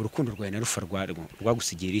urukundo rwawe na Arufa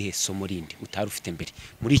rwagusigiye rihe somo rindi utari ufite mbere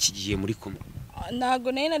muri iki gihe muri kumwe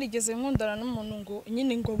ntago nayo narigeze nkundana n'umuntu ngo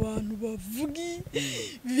nyine ngo abantu bavugi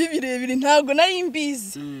bibirebire ntago nari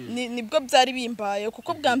mbizi nibwo byari bimbaye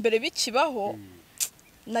kuko bwa mbere bikibaho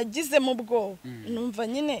nagize mu bwo numva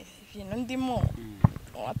nyine ibintu ndimo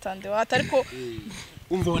watande ariko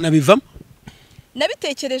umva nabivamo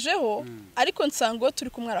nabitekerejeho ariko nsango turi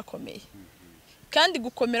kumwe arakomeye kandi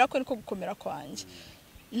gukomera ko niko gukomera kwanjye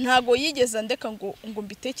ntago yigeze ndeka ngo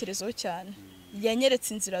mbitekerezeho cyane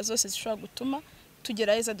yanyeretse inzira zose zishobora gutuma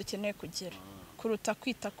tugera heza dukeneye kugera kuruta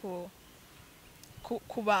kwita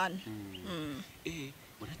ku bana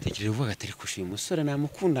unatekereje uvuga ati kushima umusore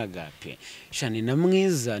namukundaga pe shani na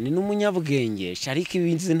mwiza ni n'umunyabwenge shariki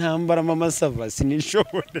ibinzi ntambara mama Sava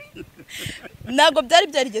sinishobore nago byari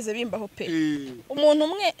byarigeze bimbaho pe umuntu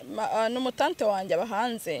umwe n'umutante wanjye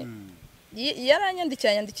abahanze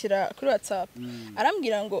yaranyandikira kuri WhatsApp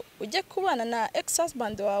arambwira ngo ujye kubana na ex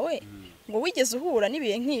husband wawe ngo wigeze uhura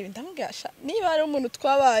nibiye nk'ibi ndamubwasha niba ari umuntu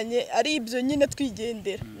twabanye ari ibyo nyine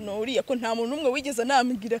twigendera no uriya ko nta muntu umwe wigeze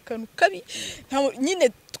namubwira akantu kabi nyine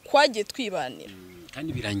twagiye twibanira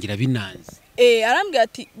kandi birangira binanze arambwira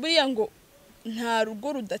ati buriya ngo nta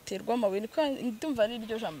rugo rudaterwa amabuye ndumva ari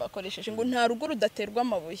ryo jambo akoresheje ngo nta rugo rudaterwa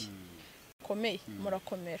amabuye komeye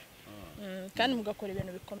murakomera kandi mugakora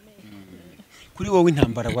ibintu bikomeye kuri wowe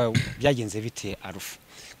intambara byagenze bite Arufa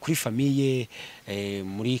kuri famiye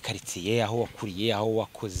muri quartier aho wakuriye aho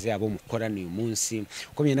wakoze abo mukorana uyu munsi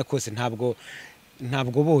uko byenda kose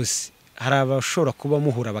ntabwo bose hari abashobora kuba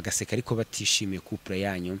muhura bagaseka ariko batishimiye couple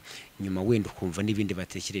yanyu nyuma wenda ukumva n'ibindi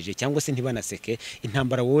batekereje cyangwa se ntibanaseke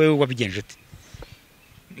intambara wowe wabigenje ute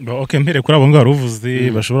Okay, mbere kuri abo ngabo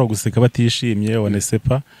uvuze bashobora guseka batishimye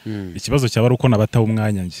onesepa ikibazo cyaba ari uko nabataho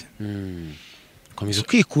umwanya nge komeza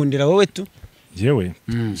kwikundira wowe tu yewe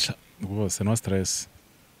bose no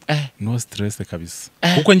stress kabisa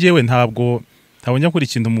kuko ngewe ntabwo njya kuri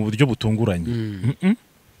ikintu mu buryo butunguranye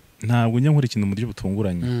ntabwo njya nkora ikintu mu buryo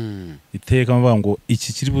butunguranye iteka mvuga ngo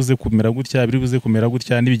iki kiri buze kumera gutya biri buze kumera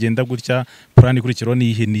gutya nibigenda gutya plan ikurikiro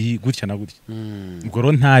ni ihe ni gutya na gutya ubwo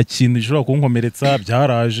rero nta kintu gishobora kunkomeretsa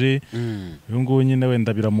byaraje uyu ngo nyine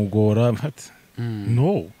wenda biramugora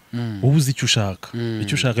no ubuze icyo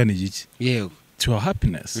ushaka ni iki yego to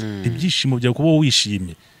happiness ibyishimo bya kuba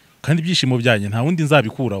wishimye kandi ibyishimo byanjye nta wundi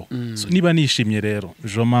nzabikuraho so niba nishimye rero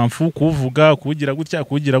je m'enfou kuvuga kugira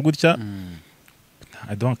gutya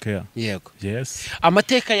I don't care. Yego. Yes.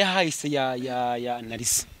 Amateka ya hahise ya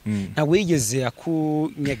Narisa. Ntabwo yigeze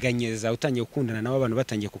akunyeganyeza utangiye gukundana nawe abantu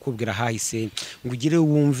batangiye kukubwira hahise ngo ugire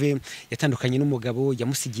wumve yatandukanye n'umugabo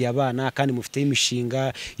yamusigiye abana kandi mufite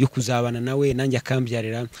imishinga yo kuzabana nawe nanjye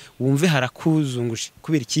akambyarira wumve harakuzunguje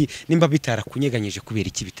kubera iki nimba bitarakunyeganyije kubera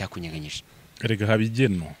iki bitakunyeganyije. Erega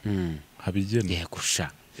habigeno. Habigeno. Yego sha.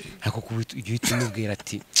 Hako kubita igihe tumubwira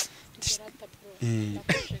ati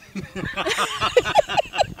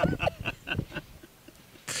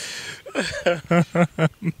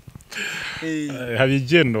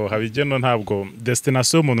habigeno ntabwo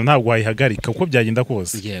destination y'umuntu ntabwo wayihagarika uko byagenda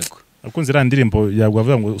kose yego akunze ira ndirimbo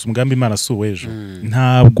yavuga ngo umugambi Imana suwejo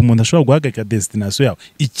ntabwo umuntu ashobora guhagarika destination yawe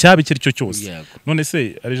icyabe kiri cyo cyose none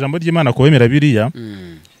se ari ijambo ry'Imana ko wemera biriya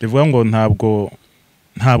rivuga ngo ntabwo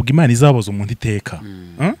Imana izaboza umuntu iteka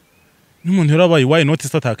n'umuntu yarabaye why not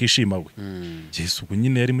atakishima we Yesu ubwo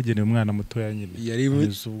nyine yari mugeneye umwana muto ya nyine yari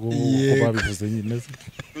ubwo uko babivuze nyine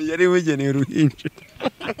yari mugeneye uruhinja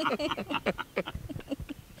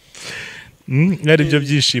yari byo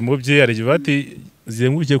byishimo bye yari bati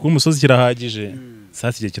zengukiye ku musozi kirahagije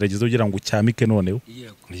sasa igihe kirageze ugira ngo ucyamike noneho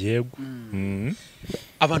yego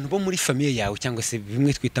abantu bo muri famiye yawe cyangwa se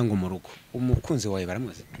bimwe twita ngo mu rugo umukunzi wawe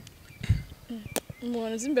baramuze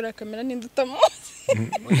umuntu zimbere ya kamera n'indutamuzi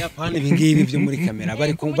Yapana ibingibi byo muri kamera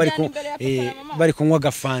bari kunywa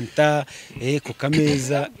gafanta ku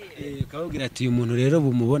kameza kababwira ati uyu muntu rero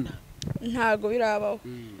bumubona ntago birabaho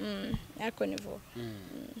ariko nivo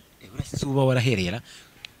urasize uba waraherera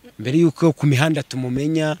mbere yuko ku mihanda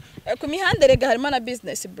tumumenya ku mihanda rega harimo na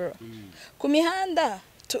business bro ku mihanda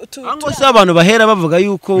Ango se abantu bahera bavuga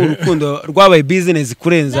yuko urukundo rwabaye business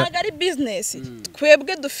kurenza ntago ari business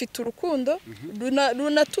twebwe dufite urukundo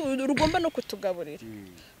rugomba no kutugaburira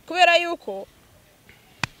kubera yuko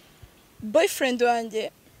boyfriend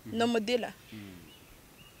wanjye no modela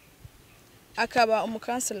akaba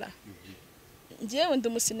umukansela ngiye ndi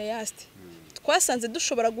umusineyaste twasanze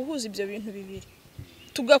dushobora guhuza ibyo bintu bibiri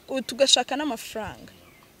tugashaka n'amafaranga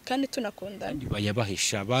kandi tunakundana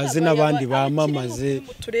bayabahisha baze n'abandi bamamaze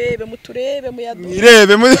muturebe muyadure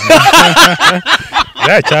irebe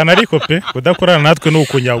ya cyane ariko pe kudakorana natwe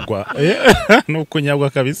nukunyagwa nukunyagwa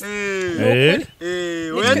kabisa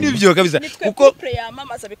oya nibyo kabisa kuko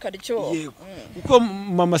yamamaza bikaryoha kuko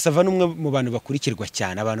mama Sava numwe mu bantu bakurikirwa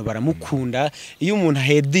cyane abantu baramukunda iyo umuntu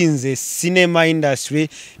ahedinze cinema industry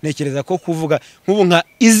nekereza ko kuvuga nk'ubu nka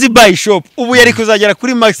Easy Buy Shop ubu yari kuzagera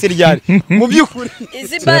kuri Max ryari mu byukuri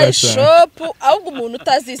Easy Buy Shop ahubwo umuntu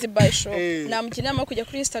utazi Easy Buy Shop namukinama kujya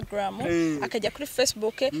kuri Instagram akajya kuri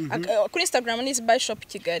Facebook kuri Instagram ni Easy Buy Shop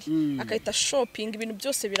Kigali akahita shopping ibintu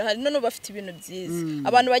byose birahari none bafite ibintu byiza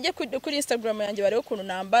abantu bagiye kuri Instagram yanjye barebe ukuntu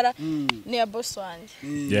nambara ni ya boss wanjye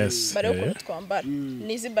yes barebe ukuntu twambara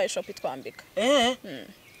ni Easy Buy Shop itwambika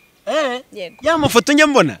yego ya mafoto njye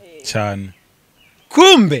mbona cyane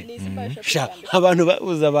kumbe abantu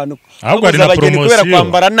babuza abantu ahubwo ari na promotion kubera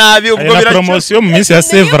kwambara nabi ubwo biracyo promotion mu minsi ya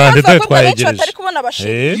Saint Valentin twayegereje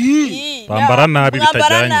bambara nabi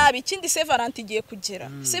bitajyanye ikindi Saint Valentin igiye kugera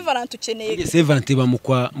Saint Valentin ukeneye Saint Valentin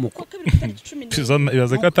bamukwa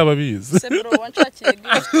ibaze ko atababizi sebro wancakiye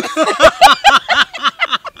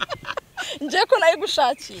nje ko nayo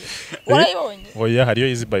gushakiye warayibonye oya hariyo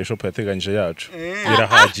Easy Buy Shop yateganyije yacu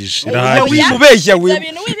irahagije wibeshya ibyo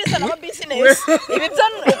bintu wibiza na business ibi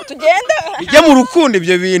byo tugenda bijya mu rukundo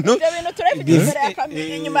ibyo bintu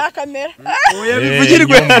turabifite inyuma ya kamera oya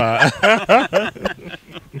bivugirwe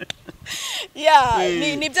ya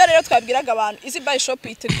ni byo rero twabwiraga abantu Easy Buy Shop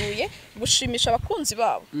yiteguye gushimisha abakunzi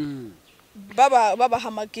babo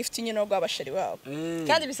babaha gift nyine no gwabasheri babo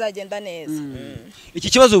kandi bizagenda neza iki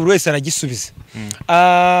kibazo buri wese aragisubiza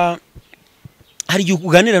hari igihe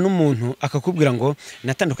uganira n'umuntu akakubwira ngo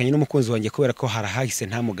natandukanye n'umukunzi wanjye kubera ko harahahise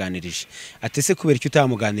ntamuganirije atese kubera icyo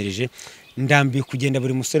utamuganirije ndambiye kugenda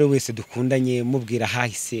buri musore wese dukundanye mubwira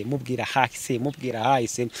hahise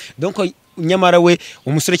donc nyamara we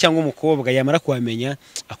umusore cyangwa umukobwa yamara kwamenya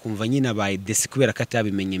akumva nyine abaye desi kubera ko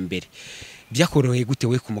atabimenye mbere byakoroheye gute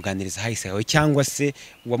we kumuganiriza hahise hawe cyangwa se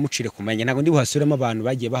wamucire kumenya ntago ndi buhasuremo abantu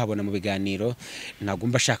bagiye bahabona mu biganiro ntago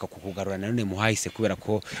mba shaka kukugarura nanone mu hahise kubera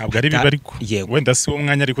ko ntabwo ari bibi ariko wenda si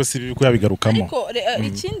umwanya ariko si bibi ko yabigarukamo ariko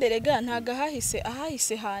ikindi rega ntago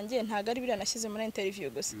ahahise hanjye ntago ari biriya nashyize muri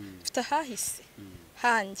interview gusa mfite ahahise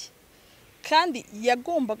hanjye kandi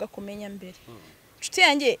yagombaga kumenya mbere nshuti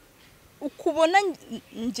yanjye ukubona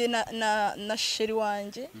nje na sheri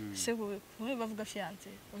wanjye se bavuga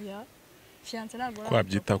fiance oya fiance nagora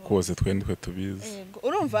kwabyita kose twendwe tubizi yego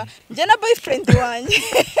urumva nje na boyfriend wanjye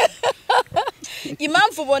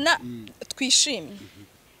impamvu ubona twishimye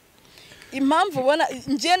impamvu ubona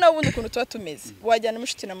nje na ubundi kuntu tuba tumeze wajyana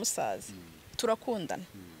mushiti na musaza turakundana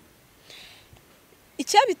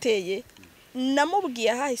icyabiteye namubwiye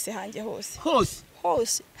hahise hanjye hose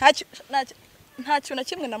nta kintu na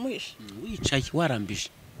kimwe namuhishe wicaye warambije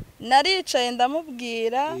naricaye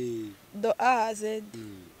ndamubwira do A Z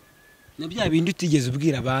na bya bindi utigeze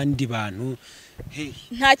ubwira abandi bantu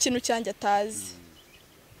nta kintu cyanjye atazi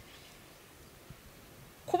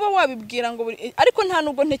kuba wabibwira ngo ariko nta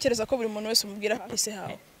nubwo ntekereza ko buri muntu wese umubwira hahise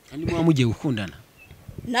hawe kandi muba mugiye gukundana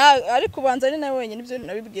ariko ubanza ari nawe wenyine ibyo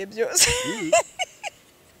nabibwiye byose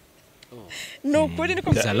ni ukuri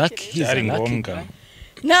niko byari ngombwa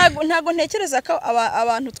ntago ntekereza ko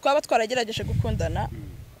abantu twaba twaragerageje gukundana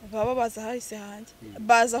baba baza hahise hanjye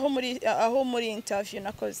baza aho muri interview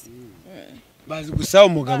nakoze bazi gusa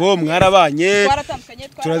umugabo mwarabanye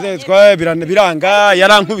twaratandukanye biranga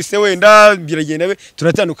yarankubise wenda biragenda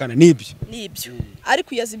turatandukana nibyo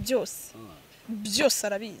ariko yazi byose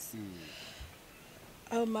arabizi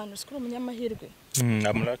abo manu skuru umunyamahirwe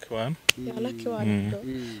amurake one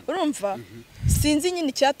urumva sinzi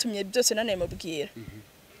nyine cyatumye byose nane mubwira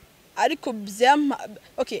ariko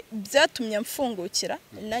byatumye mfungukira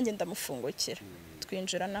nanjye ndamufungukira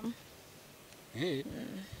twinjiranamo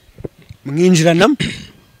mwinjiranamo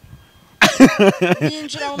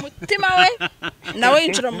yinjira mu mutima we nawe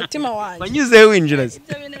yinjira mu mutima wanjye wanyuzeho winjiraze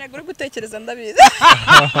ibyo bintu nagura gutekereza ndabizi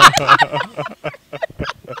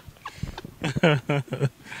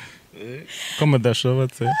ko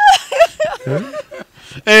mudashobotse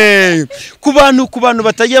ku bantu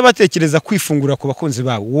batagiye batekereza kwifungura ku bakunzi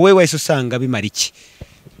babo wowe wese usanga bimara iki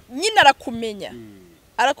nyine arakumenya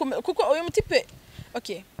kuko uyu mutipe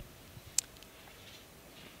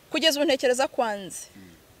kugeza ubu ntekereza kwanze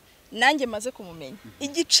nanjye maze kumumenya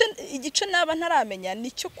igice naba ntaramenya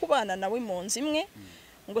nicyo kubana nawe mu nzu imwe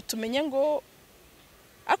ngo tumenye ngo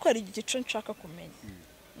ako ari igice nshaka kumenya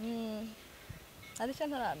ariko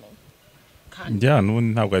ntaramenya njya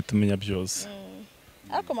n'ubundi ntabwo ahita umenya byose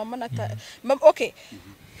ariko mama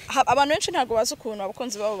abantu benshi ntabwo bazi ukuntu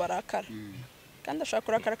abakunzi babo barakara kandi ashaka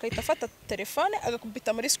kurakara akahita afata telefone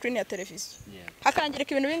agakubita muri screen ya televiziyo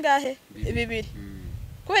hakangirika ibintu bingahe bibiri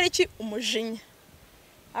kubera iki umujinya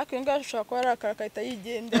ariko ingahe ashaka kuba arakara akahita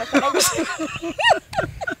yigendera akanagusa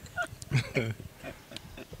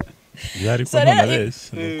yari ko ntabeshye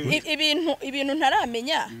ibintu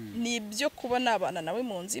ntaramenya ni ibyo kubona abana nawe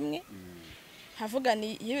mu nzu imwe havuga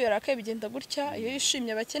ni iyo yarakaye bigenda gutya iyo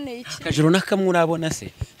yishimye abakeneye iki akajoro nakamwe urabona se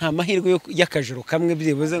nta mahirwe y'akajoro kamwe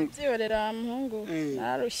byibuze byiyorera muhungu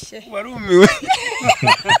narushye warumiwe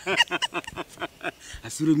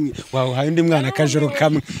asirumwe wawe haye undi mwana akajoro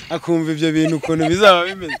kamwe akumva ibyo bintu ukuntu bizaba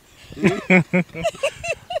bimeze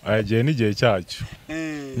agiye n'igihe cyacyo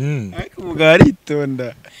ariko umugabo aritonda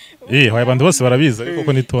hoya abantu bose barabizi ariko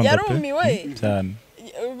ko nitonda pe yarumiwe cyane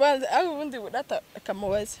aho ubundi burata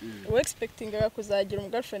akamubaza we expecting kuzagira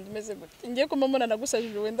umugirlfriend umeze gute ngiye kumamona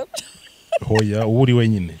nagusajije wenda hoya uri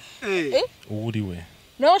wenyine uri we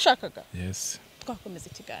nawe ushakaga yes twakomeza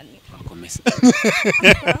ikiganiro twakomeza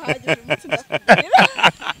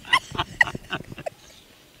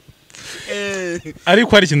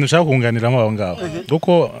ariko hari ikintu ushaka kunganiramo aho ngaho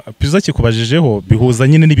kuko pizo kikubajijeho bihuza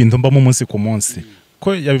nyine n'ibintu mbamo umunsi ku munsi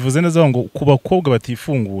ko yabivuze neza ngo ku bakobwa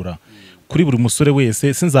batifungura kuri buri musore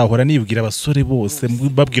wese sinzahora nibwira abasore bose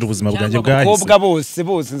babwira ubuzima bwanjye bwahise abakobwa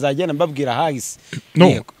bose nzagenda mbabwira hahise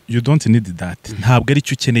no you don't need that ntabwo ari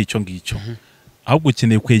cyo ukeneye icyo ngicyo ahubwo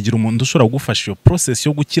ukeneye kwegera umuntu ushobora kugufasha iyo process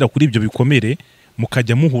yo gukira kuri ibyo bikomere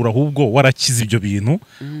mukajya muhura ahubwo warakize ibyo bintu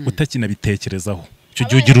utakinabitekerezaho cyo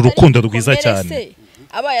gihe ugira urukundo rwiza cyane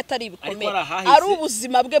abaye atari ibikomere ari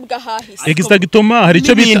ubuzima bwe bwahahise exactement hari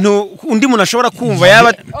icyo bintu undi muntu ashobora kumva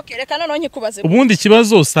yaba okay reka none nkikubaze ubundi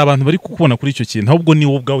kibazo si abantu bari kukubona kuri icyo kintu ahubwo ni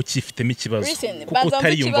wowe ubwawe ukifitemo ikibazo kuko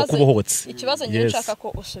utariyumva kubohotse ikibazo ngiye nshaka ko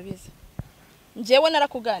usubiza njyewe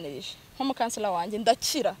narakuganirije nko mu kansela wanjye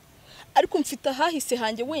ndakira ariko mfite ahahise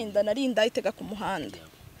hanjye wenda narinda itega ku muhanda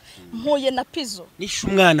mpuye na pizo nishe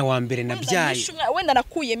umwana wa mbere nabyaye wenda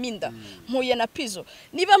nakuyemo inda mpuye na pizo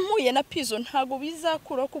niba mpuye na pizo ntago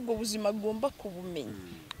bizakura ko ubwo buzima agomba kubumenya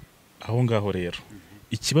aho ngaho rero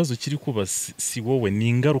ikibazo kiri kuba si wowe ni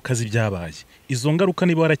ingaruka z'ibyabaye izo ngaruka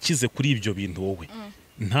niba warakize kuri ibyo bintu wowe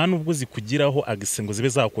nta nubwo zikugiraho agisengo zibe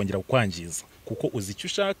zakongera kukwangiza kuko uzi icyo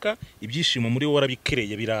ushaka ibyishimo muri wowe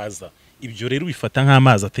warabikereye biraza ibyo rero bifata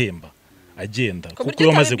nk'amazi atemba agenda kuko iyo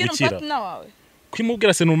wamaze gukira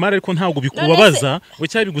kwimubwira se normal ariko ntabwo bikubabaza we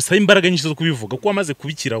cyari bigusaba imbaraga nyinshi zo kubivuga kuko wamaze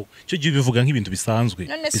kubikiraho cyo gihe bivuga nk'ibintu bisanzwe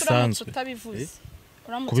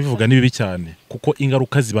kubivuga ni bibi cyane kuko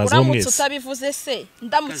ingaruka zibazaho mwese uramutse utabivuze se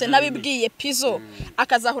ndamutse nabibwiye pizo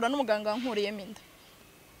akazahura n'umuganga wankuriyemo inda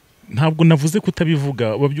ntabwo navuze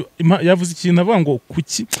kutabivuga yavuze ikintu avuga ngo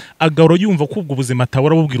kuki agaro yumva ko ubwo buzima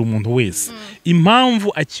atawara bubwira umuntu wese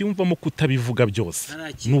impamvu akiyumvamo kutabivuga byose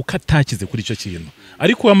nuko atakize kuri icyo kintu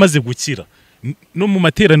ariko wamaze gukira no mu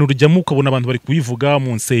materaniro ujyamo ukabona abantu bari kubivuga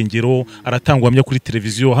mu nsengero aratangwamya kuri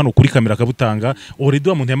televiziyo hano kuri kamera akabutanga already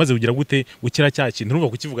wa muntu yamaze kugira gute gukira cya kintu urumva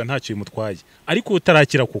kukivuga ntacyo bimutwaye ariko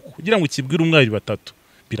utarakira kuko kugira ngo ukibwire umwari batatu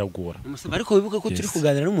biragora ariko wibuke ko turi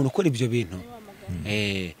kuganira n'umuntu ukora ibyo bintu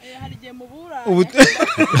hari igihe mubura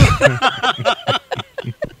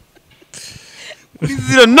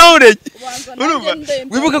bizira knowledge urumva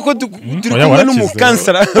wibuke ko turi kumwe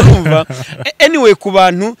n'umukansara urumva anyway ku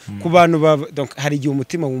bantu donc hari igihe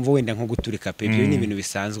umutima wumva wenda nko guturika pe byo ni ibintu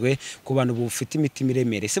bisanzwe ku bantu bufite imitima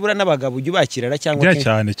iremere se bura n'abagabo ujye bakirara cyangwa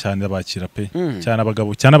cyane abakira pe cyane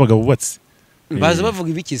abagabo bubatse baza bavuga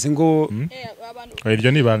ibikize ngo iryo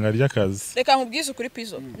ni ibanga ry'akazi reka nkubwize ukuri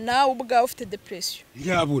pizo nawe ubwawe ufite depression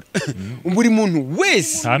yabura buri muntu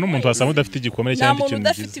wese nta n'umuntu wasanga udafite igikomere cyangwa ikintu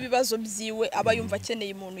udafite ibibazo byiwe aba yumva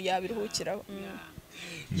akeneye umuntu yabiruhukiraho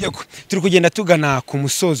yego turi kugenda tugana ku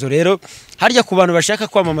musozo rero harya ku bantu bashaka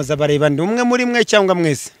kwamamaza bareba ndi umwe muri mwe cyangwa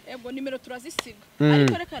mwese yego nimero turazisiga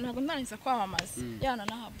ariko reka ntabwo ndangiza kwamamaza yana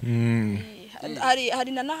nahabo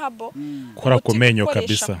hari na nahabo kora kumenyo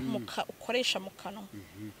kabisa ukoresha mu kanwa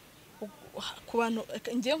ku bantu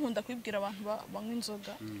ngiye nkunda kwibwira abantu banywa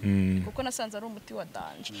inzoga kuko nasanze ari umuti wa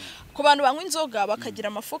danje ku bantu banywa inzoga bakagira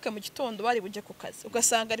amafuke mu gitondo bari bujye ku kazi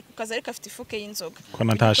ugasanga ari ku kazi ariko afite ifuke y'inzoga ko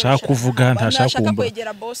ntashaka kuvuga ntashaka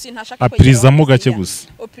kwegera boss ntashaka apirizamo gake gusa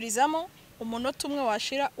upirizamo umunota umwe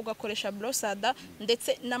washira ugakoresha brosada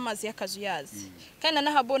ndetse n'amazi y'akazuyazi kandi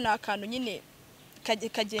nahabona akantu nyine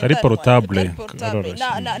kagenda kari portable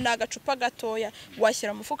na agacupa gatoya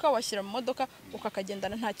washyira mufuka washyira mu modoka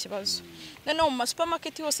ukakagendana nta kibazo none mu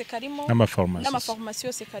supermarket yose karimo n'amafarmasi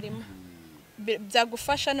yose karimo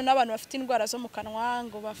byagufasha n'abantu bafite indwara zo mu kanwa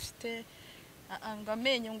ngo bafite ngo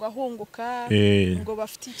amenyo ngo ahunguka ngo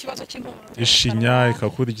bafite ikibazo cy'impumuro ishinya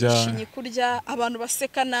ikakurya ishinya kurya abantu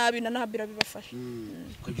baseka nabi na nabira bibafasha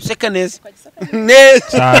useka neza neza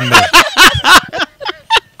cyane.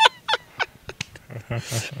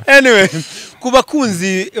 Anyway, ku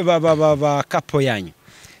bakunzi ba kapo yanyu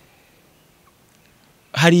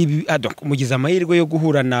hari mugize amahirwe yo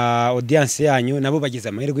guhura na audience yanyu nabo bagize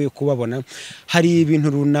amahirwe yo kubabona, hari ibintu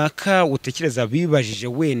runaka utekereza bibajije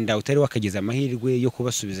wenda utari wakagize amahirwe yo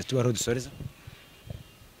kubasubiza tubaho dusoreza?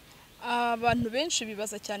 Abantu benshi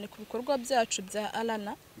bibaza cyane ku bikorwa byacu bya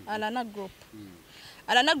Alana Group.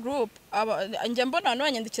 Alana Group njye mbona abantu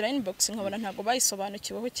banyandikira inbox nkabona ntago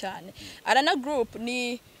bayisobanukiweho cyane. Alana Group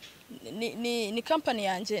ni company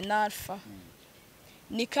yanjye na Alpha.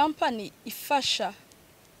 Ni company ifasha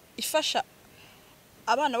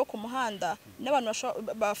abana bo ku muhanda n'abantu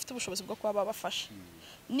bafite ubushobozi bwo kuba babafasha.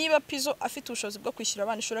 Niba Pizo afite ubushobozi bwo kwishyura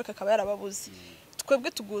abana ishuri akaba yarababuze,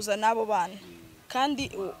 twebwe tuguza nabo bana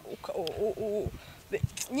kandi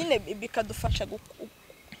nyine bikadufasha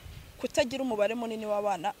kutagira umubare munini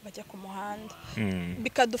w'abana bajya ku muhanda,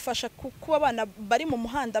 bikadufasha kuba abana bari mu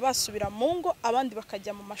muhanda basubira mu ngo abandi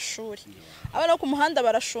bakajya mu mashuri. Abana bo ku muhanda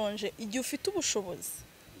barashonje, igihe ufite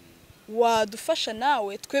ubushobozi wadufasha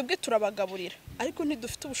nawe, twebwe turabagaburira ariko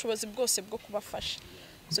ntidufite ubushobozi bwose bwo kubafasha.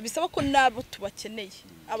 So bisaba ko nabo tubakeneye,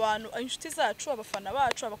 abantu inshuti zacu, abafana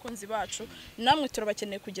bacu, abakunzi bacu, namwe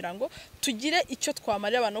turabakeneye kugira ngo tugire icyo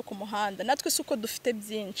twamarira abantu ku muhanda. Natwe suko dufite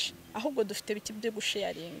byinshi, ahubwo dufite biki byo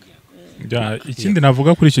gusharinga. Ikindi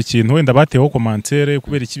navuga kuri icyo kintu, wenda bateho commentaire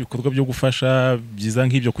kubera iki bikorwa byo gufasha byiza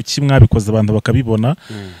nk'ibyo kuki mwabikoze abantu bakabibona.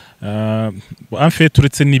 En fait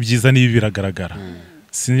turetse n'ibyiza n'ibi biragaragara.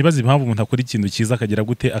 Sinibaza impamvu umuntu akora ikintu cyiza akagira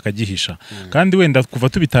gute akagihisha. Kandi wenda kuva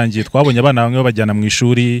tubitangiye twabonye abana bamwe bajyana mu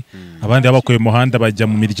ishuri, abandi babakoye mu muhanda bajya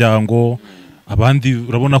mu miryango, abandi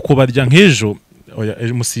urabona ko barya nk'ejo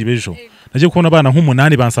musibe ejo nagiye kubona abana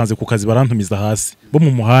nk'umunani bansanze ku kazi barantumiza hasi bo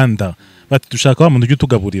mu muhanda bati dushaka wa muntu ujye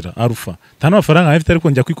utugaburira Alpha, nta n'amafaranga afite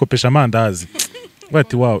ariko njya kwikopesha amandazi.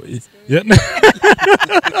 Bati wow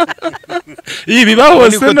ibi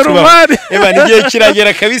bahose normal nigiye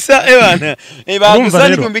kiragera kabisa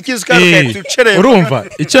bagusani kumbikiza karuka tucereye. Urumva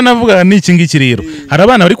icyo navuga ni iki ngiki rero, hari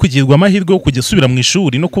abana bari kugirwa amahirwe yo kujya subira mu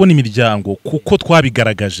ishuri no kubona imiryango kuko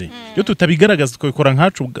twabigaragaje. Iyo tutabigaragaza twikora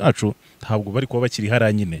nkacu bwacu ntabwo bari kuba bakiri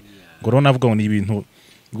haranyine ngo rero navuga ngo ni ibintu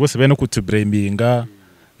rwose bari no kutubreminga,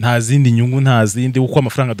 nta zindi nyungu nta zindi, uko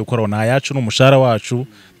amafaranga dukora na yacu n'umushara wacu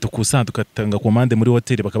dukusana tugatanga komande muri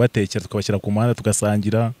hoteli bakabatekera tukabashyira ku muhanda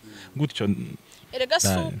tugasangira gutyo. Erega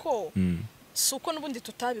suko nubundi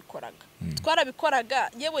tutabikoraga, twarabikoraga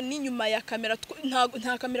yewe n'inyuma ya kamera,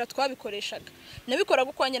 nta kamera twabikoreshaga, nabikoraga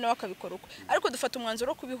uko nyene wakabikora uko, ariko dufata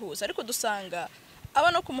umwanzuro wo kubihuza, ariko dusanga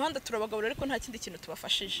abana ku muhanda turabagaburira ariko nta kindi kintu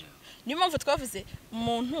tubafashije. Niyo mpamvu twavuze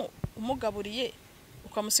umuntu umugaburiye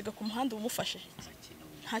ukamusiga ku muhanda umufashije,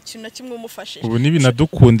 nta kintu na kimwe umufashije. Ubu nibi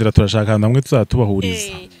nadukundira turashaka namwe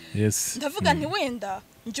tuzatubahuriza. Yes, ndavuga nti wenda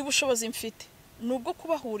nje ubushobozi mfite nubwo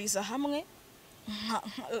kubahuriza hamwe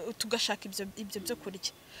tugashaka ibyo byo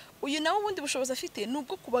kurya. Uyu nawe ubundi bushobozi afite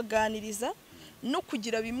nubwo kubaganiriza no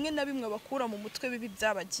kugira bimwe na bimwe bakura mu mutwe bibi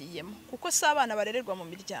byabagiyemo, kuko si abana barererwa mu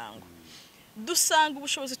miryango. Dusanga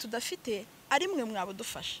ubushobozi tudafite ari mwe mwabo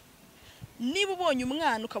dufasha. Niba ubonye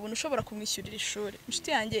umwana ukabona ushobora kumwishyurira ishuri,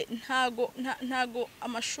 inshuti yanjye ntago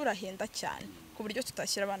amashuri ahenda cyane ku buryo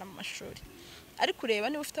tutashyira abana mu mashuri. Ariko ureba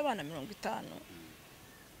niba ufite abana 50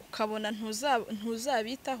 ukabona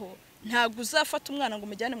ntuzabitaho, ntago uzafata umwana ngo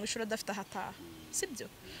umujyane mu ishuri adafite ahataha, sibyo?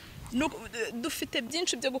 Dufite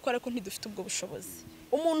byinshi byo gukora ko ntidufite ubwo bushobozi.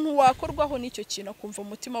 Umuntu wakorwaho n'icyo kintu akumva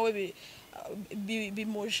umutima we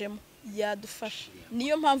bimujemo yadufasha.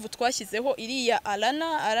 Niyo mpamvu twashyizeho iriya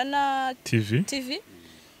Alana TV.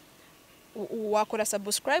 Wakora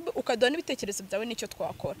subscribe ukaduha n'ibitekerezo byawe n'icyo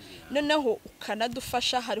twakora, noneho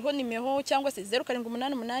ukanadufasha. Hariho nimero cyangwa se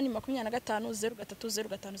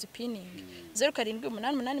 0788250305 zipining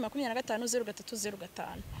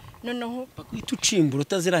 0788250305. noneho bakwita ucimbura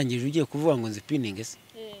utazirangije ugiye kuvuga ngo nzipining se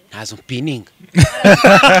ntazo pining.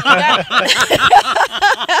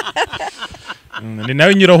 Ni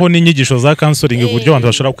nawe nyiraho n'inyigisho za counseling uburyo abantu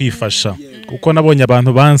bashobora kwifasha, kuko nabonye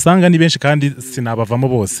abantu bansanga ni benshi kandi sinabavamo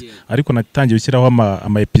bose, ariko natangiye gushyiraho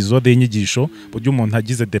ama episode y'inyigisho buryo umuntu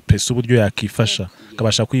agize depression uburyo yakifasha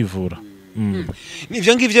akabasha kwivura.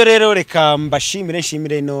 Nivyo ngivyo rero reka mbashimire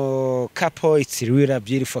nshimire no couple, it's really a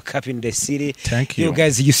beautiful couple in the city. Thank you. You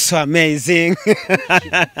guys, you're so amazing.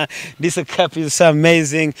 This couple is so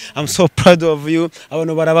amazing. I'm so proud of you.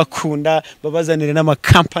 Abantu barabakunda babazanire n'ama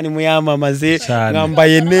company muyamamaze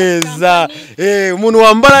ngambaye neza. Umuntu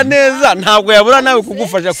wambara neza ntabwo yabura nawe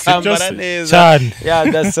kugufasha kwambara neza.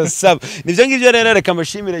 Yeah, that's so. Nivyo ngivyo rero reka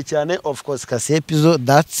mbashimire cyane. Of course, kasi episode,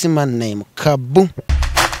 that's my name, Kabu.